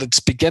sentence, but at its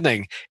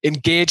beginning,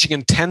 engaging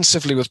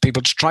intensively with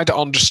people to try to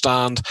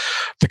understand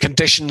the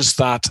conditions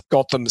that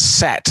got them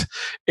set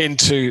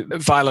into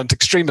violent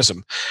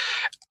extremism.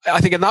 I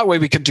think in that way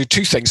we can do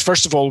two things.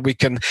 First of all, we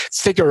can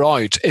figure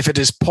out if it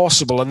is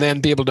possible and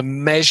then be able to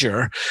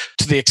measure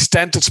to the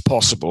extent it's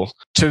possible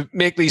to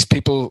make these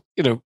people,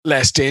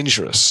 less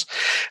dangerous.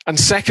 And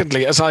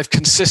secondly, as I've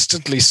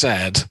consistently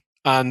said,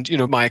 and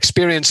my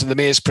experience in the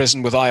Maze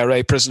prison with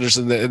IRA prisoners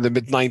in the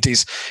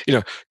mid-90s,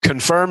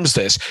 confirms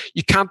this.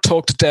 You can't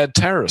talk to dead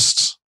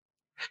terrorists.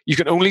 You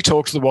can only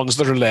talk to the ones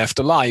that are left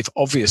alive,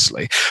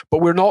 obviously.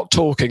 But we're not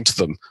talking to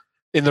them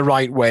in the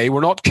right way. We're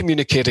not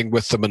communicating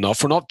with them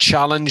enough. We're not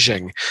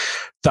challenging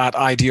that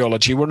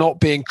ideology. We're not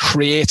being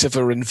creative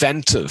or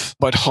inventive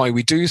about how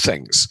we do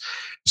things.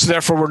 So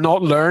therefore, we're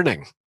not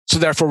learning. So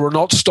therefore, we're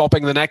not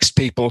stopping the next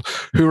people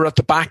who are at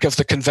the back of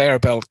the conveyor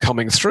belt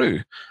coming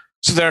through.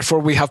 So therefore,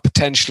 we have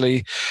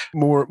potentially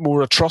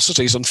more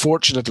atrocities,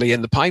 unfortunately,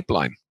 in the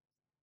pipeline.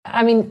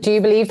 I mean, do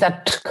you believe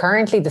that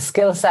currently the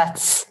skill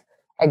sets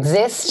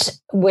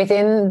exist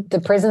within the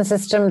prison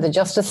system, the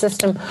justice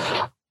system?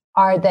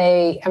 Are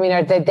they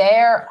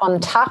there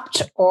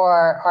untapped,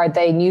 or are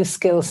they new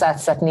skill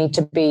sets that need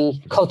to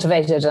be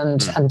cultivated and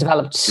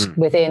developed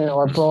within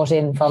or brought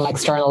in from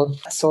external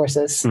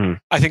sources?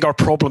 I think our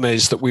problem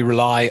is that we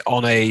rely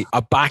on a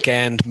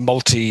back-end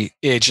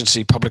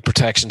multi-agency public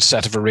protection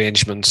set of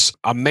arrangements,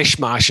 a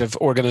mishmash of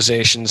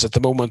organizations at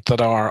the moment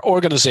that are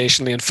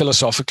organizationally and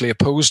philosophically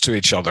opposed to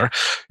each other,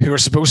 who are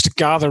supposed to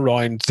gather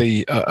around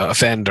the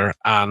offender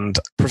and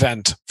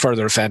prevent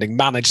further offending,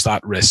 manage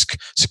that risk,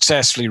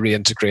 successfully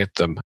reintegrate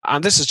them.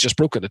 And this is just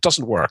broken. It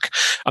doesn't work.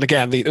 And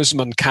again, the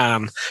Usman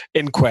Khan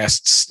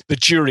inquests, the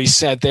jury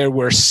said there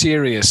were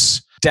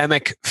serious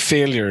endemic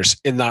failures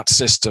in that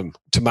system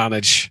to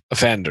manage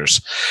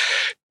offenders.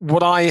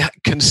 What I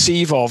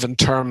conceive of in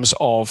terms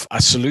of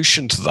a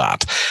solution to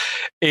that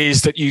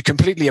is that you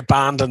completely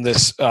abandon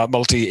this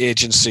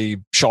multi-agency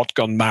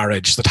shotgun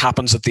marriage that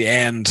happens at the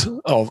end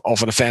of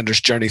an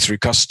offender's journey through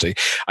custody,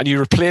 and you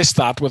replace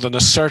that with an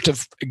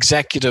assertive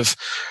executive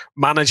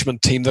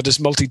management team that is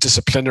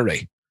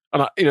multidisciplinary.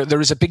 And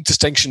there is a big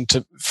distinction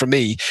for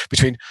me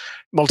between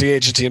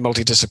multi-agency and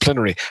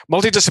multidisciplinary.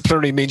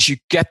 Multidisciplinary means you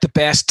get the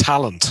best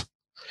talent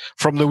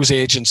from those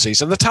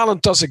agencies, and the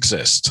talent does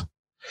exist.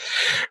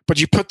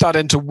 But you put that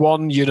into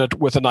one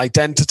unit with an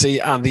identity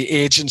and the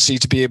agency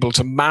to be able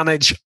to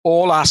manage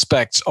all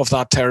aspects of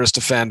that terrorist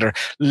offender,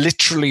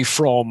 literally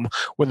from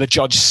when the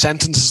judge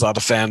sentences that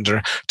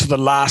offender to the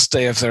last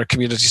day of their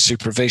community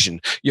supervision.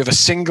 You have a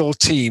single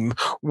team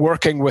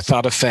working with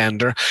that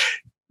offender,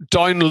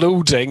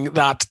 downloading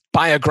that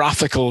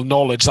biographical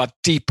knowledge, that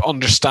deep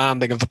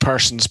understanding of the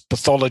person's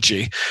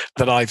pathology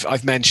that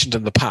I've mentioned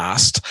in the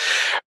past,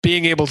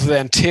 being able to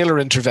then tailor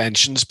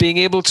interventions, being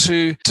able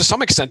to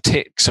some extent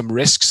take some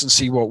risks and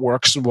see what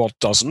works and what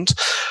doesn't,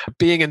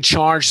 being in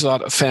charge of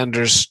that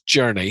offender's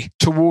journey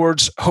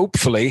towards,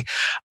 hopefully,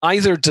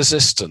 either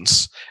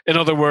desistance. In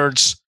other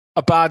words,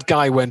 a bad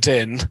guy went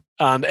in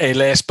and a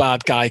less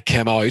bad guy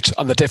came out,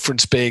 and the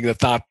difference being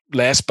that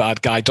less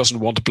bad guy doesn't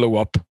want to blow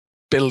up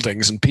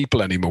buildings and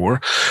people anymore,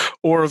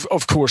 or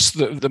of course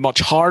the much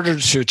harder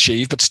to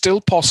achieve but still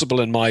possible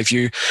in my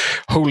view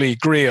holy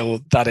grail,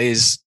 that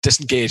is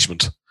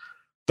disengagement.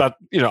 That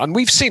and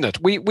we've seen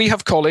it. We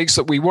have colleagues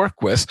that we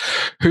work with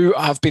who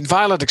have been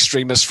violent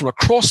extremists from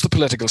across the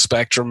political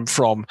spectrum,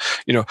 from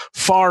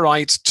far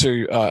right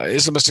to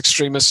Islamist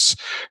extremists,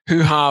 who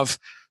have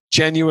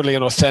genuinely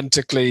and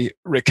authentically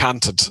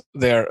recanted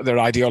their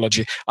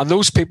ideology. And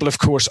those people, of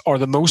course, are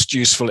the most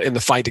useful in the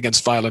fight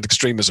against violent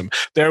extremism.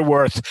 They're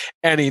worth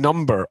any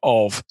number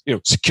of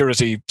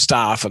security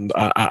staff and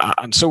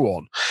so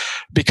on,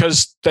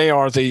 because they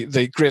are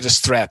the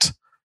greatest threat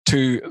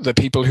to the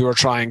people who are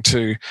trying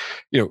to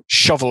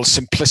shovel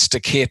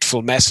simplistic,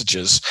 hateful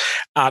messages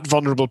at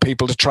vulnerable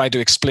people to try to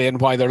explain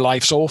why their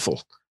life's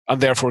awful.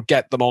 and therefore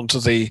get them onto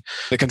the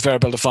conveyor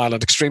belt of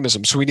violent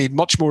extremism. So we need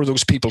much more of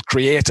those people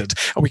created,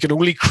 and we can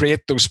only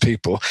create those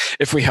people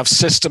if we have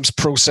systems,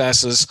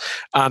 processes,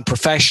 and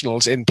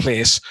professionals in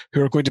place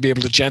who are going to be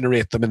able to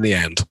generate them in the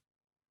end.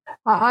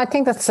 I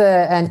think that's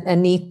a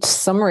neat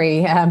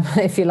summary,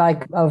 if you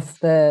like, of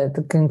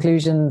the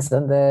conclusions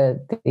and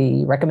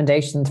the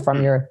recommendations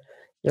from your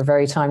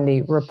very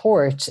timely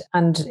report.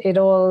 And it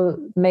all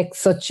makes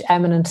such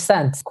eminent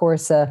sense. Of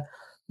course,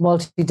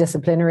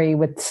 multidisciplinary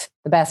with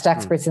the best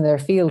experts in their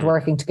field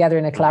working together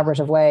in a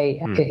collaborative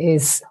way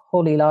is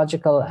wholly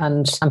logical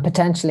and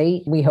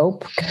potentially, we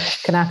hope,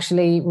 can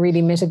actually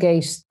really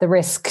mitigate the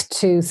risk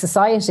to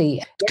society.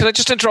 Can I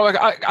just interrupt?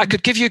 I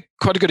could give you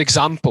quite a good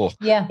example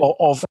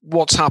of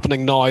what's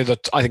happening now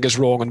that I think is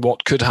wrong and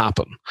what could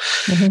happen.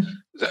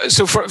 Mm-hmm.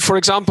 So for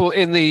example,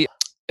 in the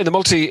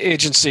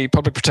multi-agency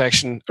public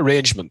protection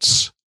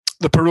arrangements,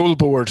 the parole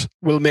board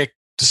will make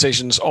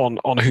decisions on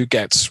who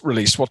gets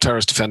released, what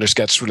terrorist offenders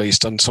gets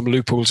released, and some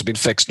loopholes have been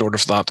fixed in order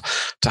for that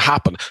to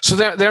happen. So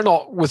they're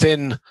not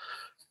within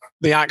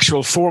the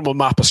actual formal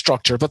MAPA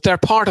structure, but they're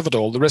part of it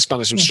all, the risk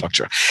management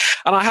structure.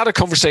 And I had a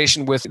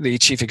conversation with the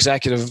chief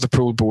executive of the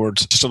parole board,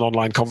 just an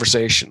online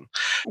conversation,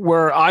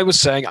 where I was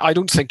saying, I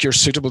don't think you're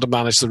suitable to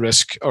manage the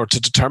risk or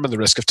to determine the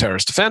risk of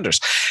terrorist offenders.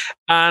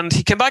 And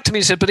he came back to me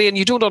and said, but Ian,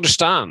 you don't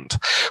understand.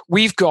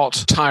 We've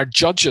got tired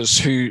judges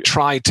who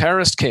try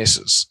terrorist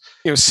cases,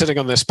 sitting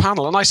on this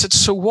panel. And I said,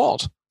 so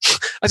what?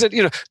 I said,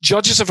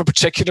 judges have a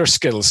particular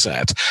skill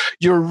set.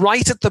 You're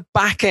right at the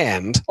back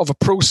end of a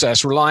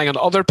process relying on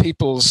other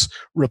people's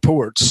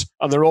reports,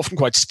 and they're often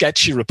quite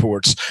sketchy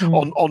reports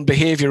on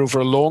behavior over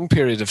a long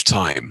period of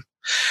time.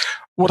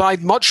 What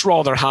I'd much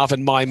rather have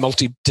in my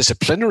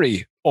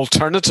multidisciplinary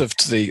alternative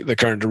to the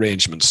current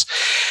arrangements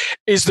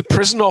is the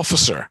prison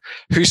officer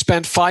who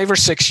spent 5 or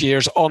 6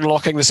 years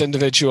unlocking this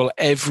individual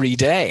every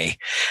day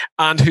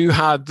and who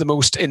had the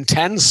most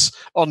intense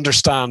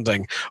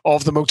understanding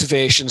of the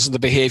motivations and the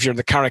behavior and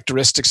the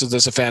characteristics of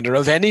this offender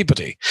of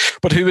anybody,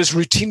 but who is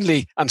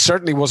routinely and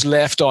certainly was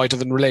left out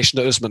of, in relation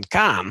to Usman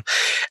Khan,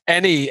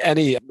 any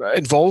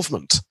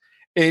involvement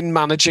in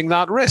managing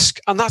that risk.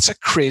 And that's a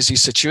crazy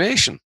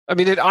situation. I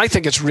mean, I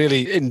think it's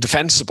really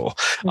indefensible.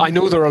 I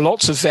know there are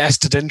lots of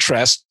vested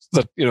interests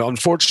that,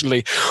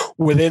 unfortunately,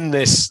 within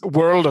this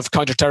world of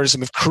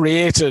counterterrorism have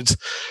created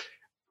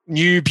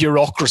new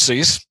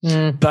bureaucracies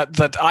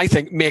that I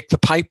think make the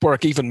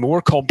pipework even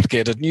more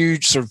complicated,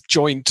 new sort of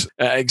joint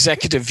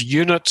executive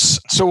units,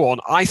 so on.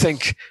 I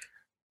think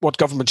what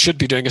government should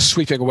be doing is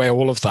sweeping away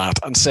all of that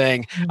and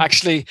saying,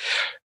 actually,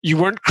 you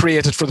weren't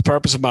created for the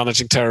purpose of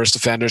managing terrorist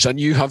offenders, and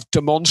you have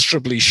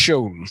demonstrably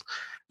shown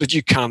that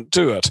you can't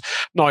do it.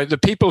 Now, the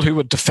people who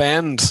would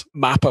defend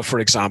MAPA, for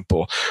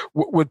example,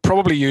 would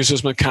probably use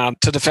Usman Khan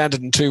to defend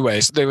it in two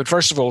ways. They would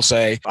first of all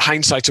say,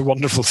 hindsight's a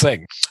wonderful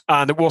thing,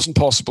 and it wasn't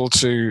possible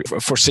to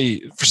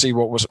foresee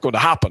what was going to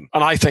happen.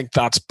 And I think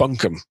that's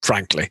bunkum,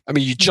 frankly. I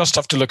mean, you just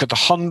have to look at the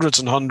hundreds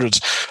and hundreds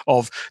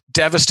of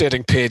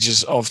devastating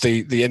pages of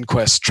the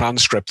inquest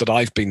transcript that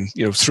I've been,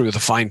 through with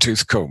a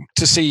fine-tooth comb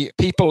to see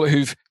people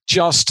who've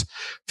just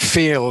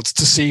failed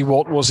to see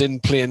what was in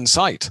plain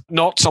sight,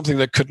 not something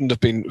that couldn't have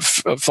been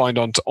found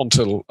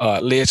until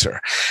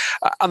later.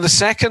 And the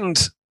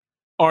second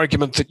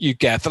argument that you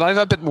get, that I have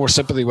a bit more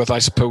sympathy with, I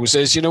suppose,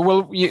 is,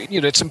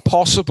 it's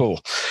impossible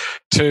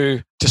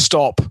to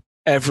stop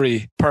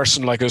every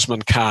person like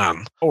Usman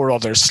Khan or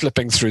others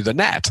slipping through the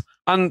net.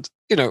 And,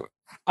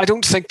 I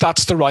don't think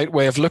that's the right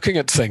way of looking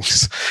at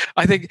things.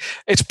 I think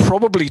it's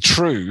probably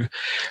true,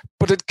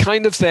 but it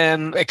kind of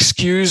then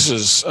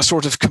excuses a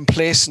sort of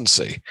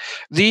complacency.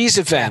 These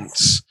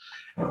events,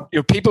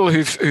 people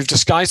who've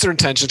disguised their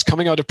intentions,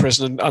 coming out of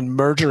prison and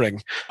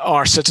murdering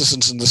our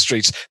citizens in the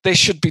streets, they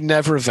should be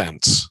never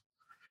events.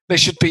 They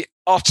should be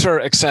utter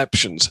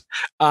exceptions,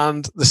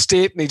 and the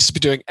state needs to be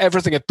doing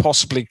everything it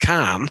possibly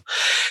can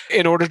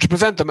in order to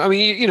prevent them. I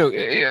mean,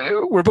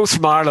 we're both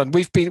from Ireland.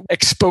 We've been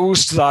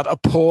exposed to that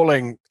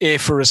appalling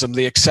aphorism,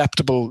 the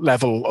acceptable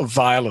level of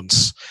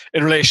violence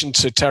in relation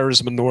to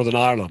terrorism in Northern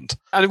Ireland.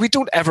 And we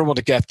don't ever want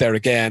to get there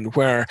again,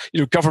 where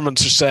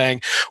governments are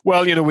saying,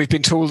 well, we've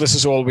been told this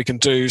is all we can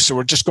do, so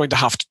we're just going to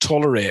have to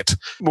tolerate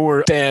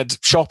more dead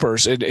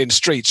shoppers in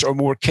streets or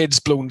more kids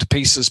blown to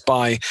pieces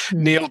by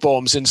nail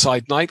bombs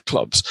inside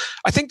nightclubs.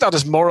 I think that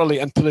is morally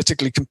and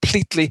politically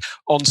completely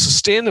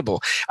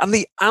unsustainable. And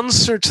the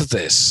answer to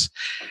this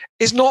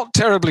is not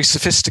terribly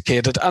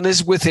sophisticated and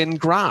is within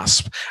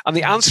grasp. And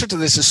the answer to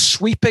this is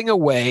sweeping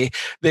away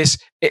this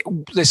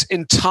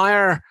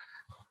entire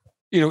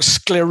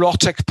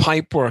sclerotic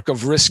pipework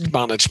of risk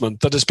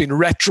management that has been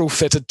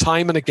retrofitted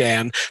time and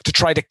again to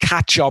try to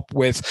catch up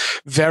with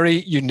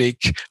very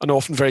unique and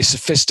often very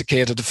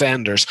sophisticated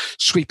offenders.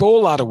 Sweep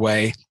all that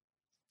away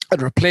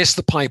and replace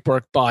the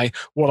pipework by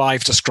what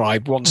I've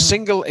described, one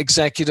single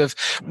executive,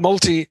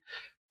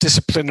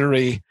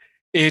 multidisciplinary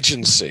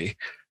agency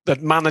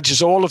that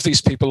manages all of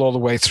these people all the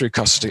way through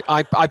custody.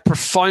 I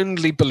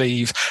profoundly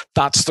believe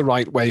that's the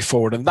right way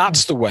forward. And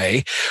that's the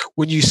way,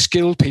 when you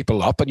skill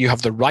people up and you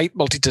have the right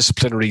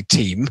multidisciplinary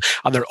team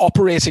and they're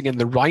operating in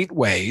the right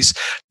ways,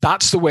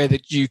 that's the way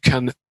that you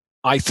can,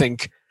 I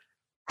think,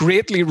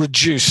 greatly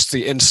reduce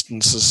the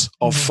instances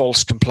of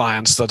false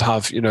compliance that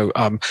have,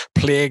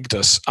 plagued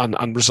us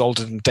and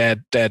resulted in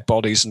dead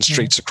bodies in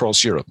streets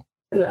across Europe.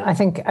 I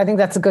think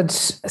that's a good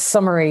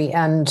summary.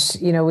 And,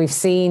 we've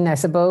seen, I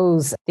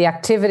suppose, the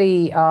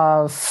activity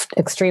of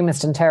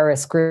extremist and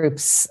terrorist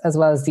groups, as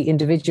well as the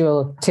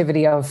individual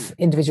activity of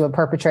individual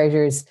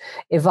perpetrators,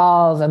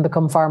 evolve and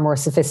become far more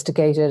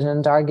sophisticated.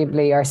 And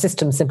arguably our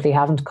systems simply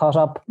haven't caught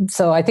up.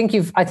 So I think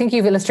you've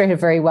illustrated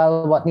very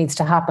well what needs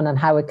to happen and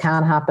how it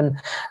can happen.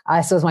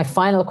 I suppose my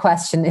final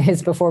question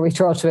is, before we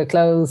draw to a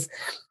close,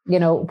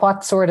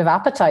 what sort of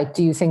appetite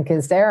do you think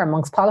is there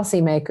amongst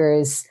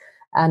policymakers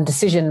and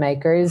decision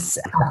makers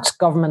at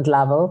government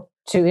level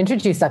to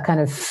introduce that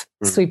kind of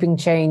sweeping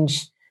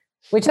change,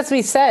 which, as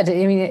we said,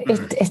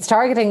 it's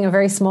targeting a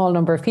very small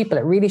number of people.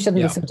 It really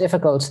shouldn't be so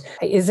difficult.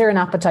 Is there an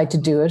appetite to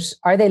do it?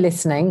 Are they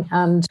listening?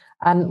 And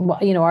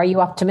are you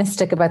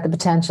optimistic about the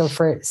potential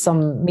for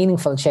some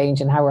meaningful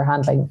change in how we're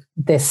handling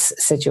this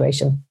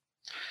situation?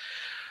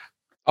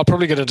 I'll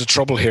probably get into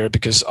trouble here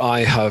because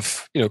I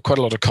have, quite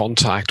a lot of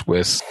contact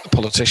with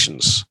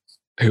politicians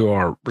who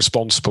are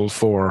responsible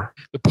for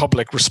the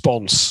public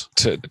response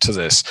to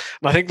this.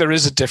 And I think there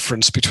is a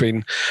difference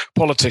between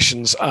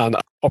politicians and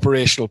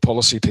operational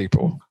policy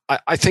people.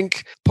 I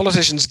think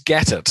politicians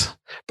get it,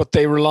 but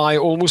they rely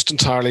almost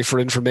entirely for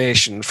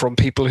information from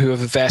people who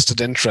have a vested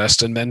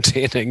interest in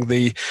maintaining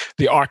the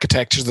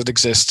architecture that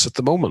exists at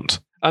the moment.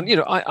 And,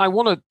 I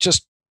want to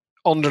just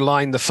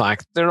underline the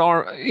fact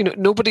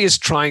nobody is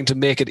trying to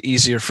make it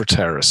easier for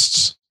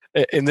terrorists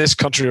in this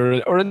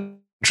country or in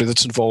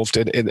that's involved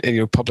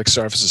in public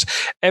services.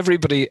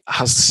 Everybody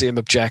has the same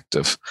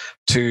objective,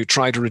 to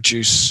try to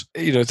reduce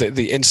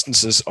the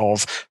instances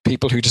of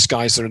people who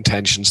disguise their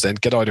intentions, then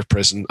get out of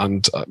prison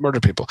and murder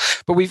people.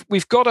 But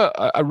we've got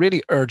a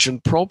really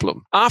urgent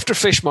problem. After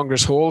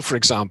Fishmonger's Hole, for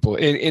example,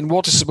 in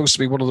what is supposed to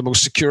be one of the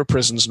most secure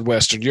prisons in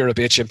Western Europe,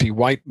 HMP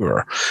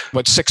Whitemoor,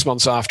 about 6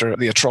 months after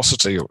the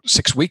atrocity, or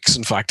 6 weeks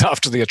in fact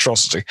after the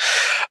atrocity,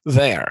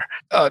 there,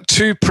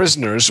 two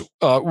prisoners,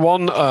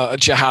 one a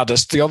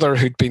jihadist, the other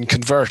who'd been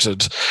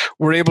converted,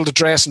 were able to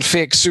dress in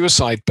fake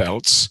suicide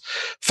belts,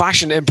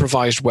 fashion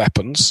improvised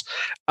weapons,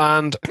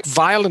 and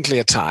violently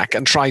attack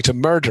and try to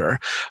murder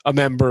a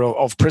member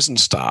of prison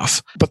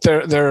staff. But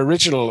their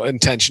original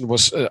intention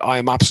was, I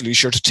am absolutely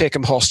sure, to take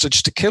him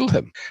hostage to kill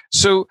him.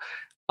 So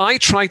I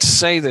try to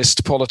say this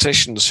to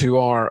politicians who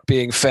are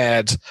being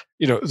fed,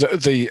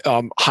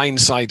 the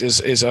hindsight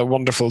is a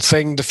wonderful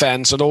thing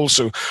defense, and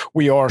also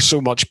we are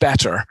so much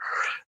better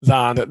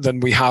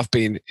than we have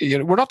been.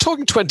 We're not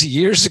talking 20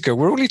 years ago.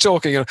 We're only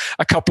talking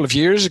a couple of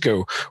years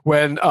ago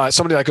when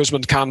somebody like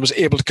Usman Khan was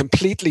able to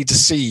completely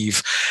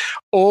deceive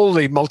all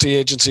the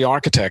multi-agency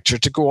architecture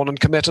to go on and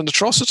commit an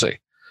atrocity.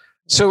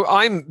 So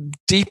I'm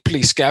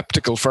deeply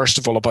skeptical, first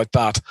of all, about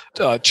that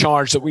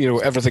charge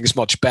that everything is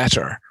much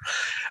better.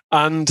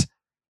 And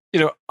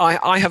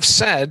I have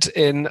said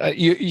in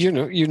you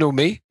know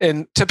me,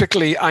 in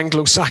typically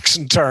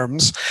Anglo-Saxon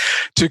terms,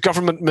 to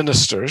government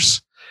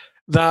ministers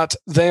that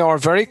they are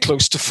very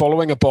close to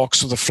following a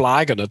box with a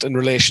flag on it in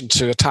relation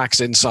to attacks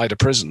inside a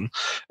prison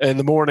in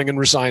the morning and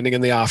resigning in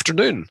the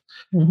afternoon,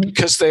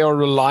 because they are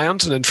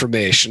reliant on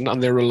information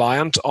and they're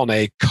reliant on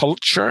a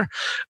culture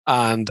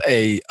and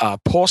a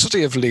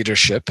paucity of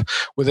leadership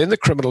within the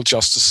criminal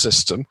justice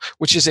system,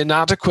 which is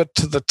inadequate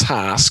to the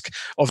task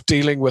of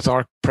dealing with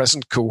our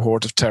present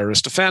cohort of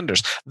terrorist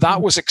offenders.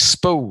 That was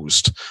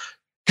exposed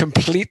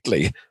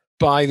completely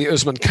by the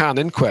Usman Khan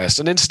inquest.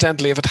 And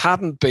incidentally, if it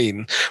hadn't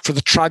been for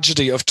the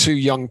tragedy of two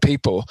young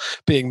people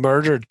being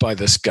murdered by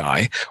this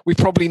guy, we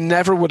probably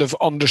never would have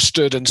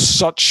understood in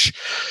such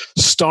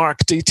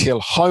stark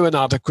detail how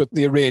inadequate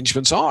the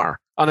arrangements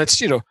are. And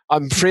it's,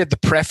 I'm afraid the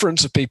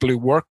preference of people who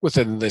work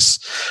within this,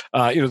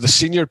 the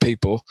senior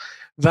people,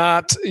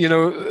 that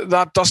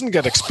that doesn't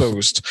get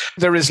exposed.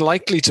 There is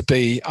likely to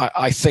be,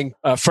 I think,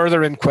 a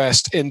further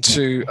inquest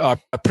into an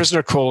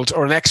ex-prisoner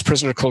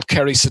called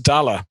Kerry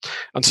Sadala.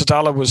 And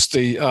Sadala was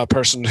the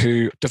person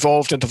who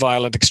devolved into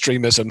violent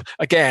extremism,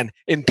 again,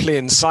 in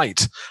plain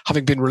sight,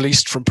 having been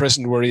released from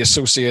prison where he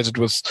associated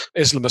with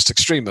Islamist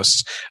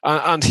extremists.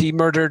 And he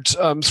murdered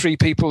 3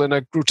 people in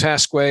a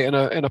grotesque way in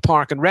a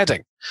park in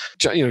Reading,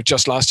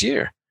 just last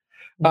year.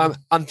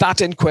 And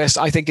that inquest,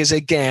 I think, is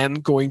again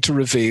going to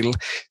reveal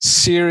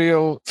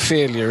serial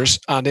failures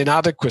and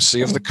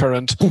inadequacy of the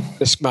current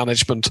risk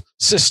management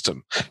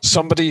system.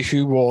 Somebody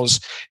who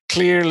was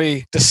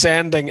clearly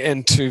descending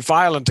into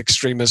violent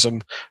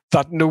extremism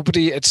that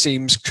nobody, it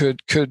seems,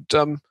 could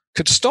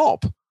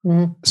stop.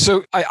 Mm-hmm.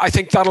 So I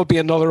think that'll be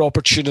another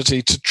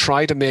opportunity to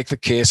try to make the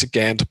case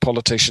again to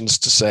politicians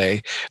to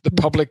say the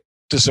public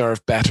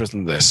deserve better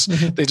than this.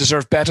 Mm-hmm. They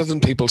deserve better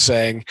than people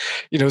saying,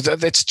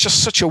 it's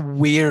just such a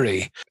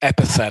weary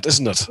epithet,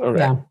 isn't it?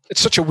 Yeah. It's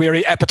such a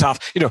weary epitaph.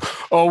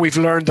 We've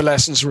learned the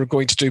lessons, we're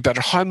going to do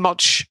better. How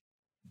much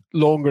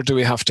longer do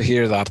we have to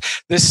hear that?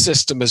 This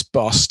system is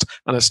bust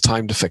and it's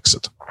time to fix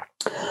it.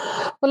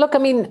 Well, look, I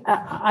mean,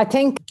 I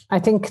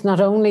think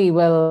not only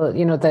will,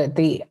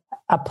 the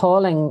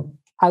appalling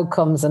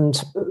outcomes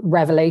and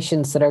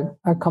revelations that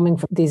are coming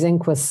from these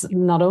inquests,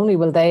 not only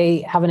will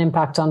they have an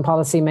impact on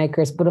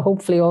policymakers, but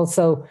hopefully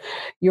also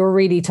your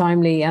really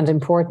timely and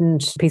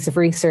important piece of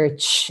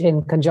research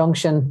in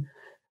conjunction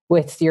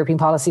with the European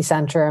Policy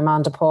Centre,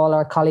 Amanda Paul,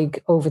 our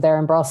colleague over there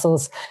in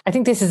Brussels. I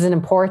think this is an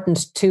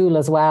important tool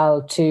as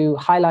well to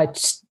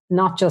highlight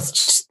not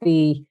just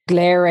the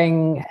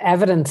glaring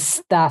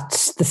evidence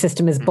that the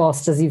system is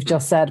bust, as you've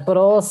just said, but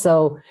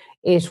also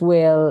it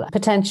will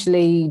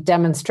potentially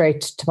demonstrate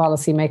to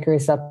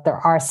policymakers that there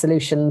are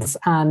solutions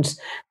and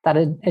that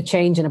a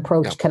change in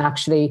approach can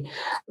actually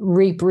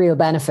reap real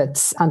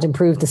benefits and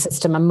improve the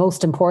system, and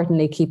most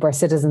importantly, keep our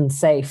citizens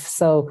safe.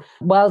 So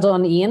well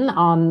done, Ian,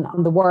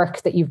 on the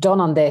work that you've done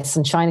on this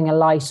and shining a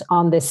light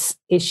on this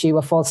issue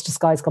of false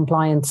disguise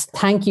compliance.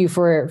 Thank you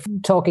for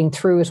talking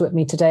through it with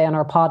me today on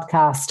our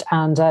podcast.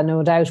 And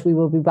no doubt we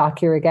will be back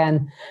here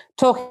again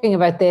talking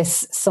about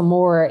this some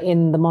more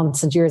in the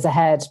months and years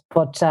ahead.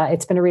 But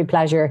it's been a real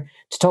pleasure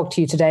to talk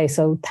to you today.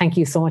 So thank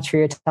you so much for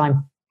your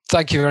time.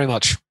 Thank you very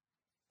much.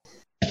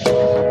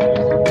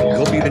 I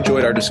hope you've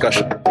enjoyed our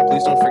discussion.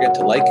 Please don't forget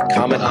to like,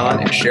 comment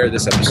on, and share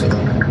this episode.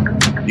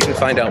 You can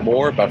find out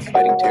more about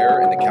fighting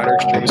terror and the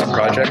Counter-Extremism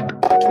Project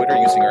on Twitter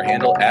using our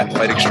handle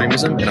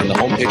 @FightExtremism and on the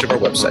homepage of our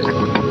website.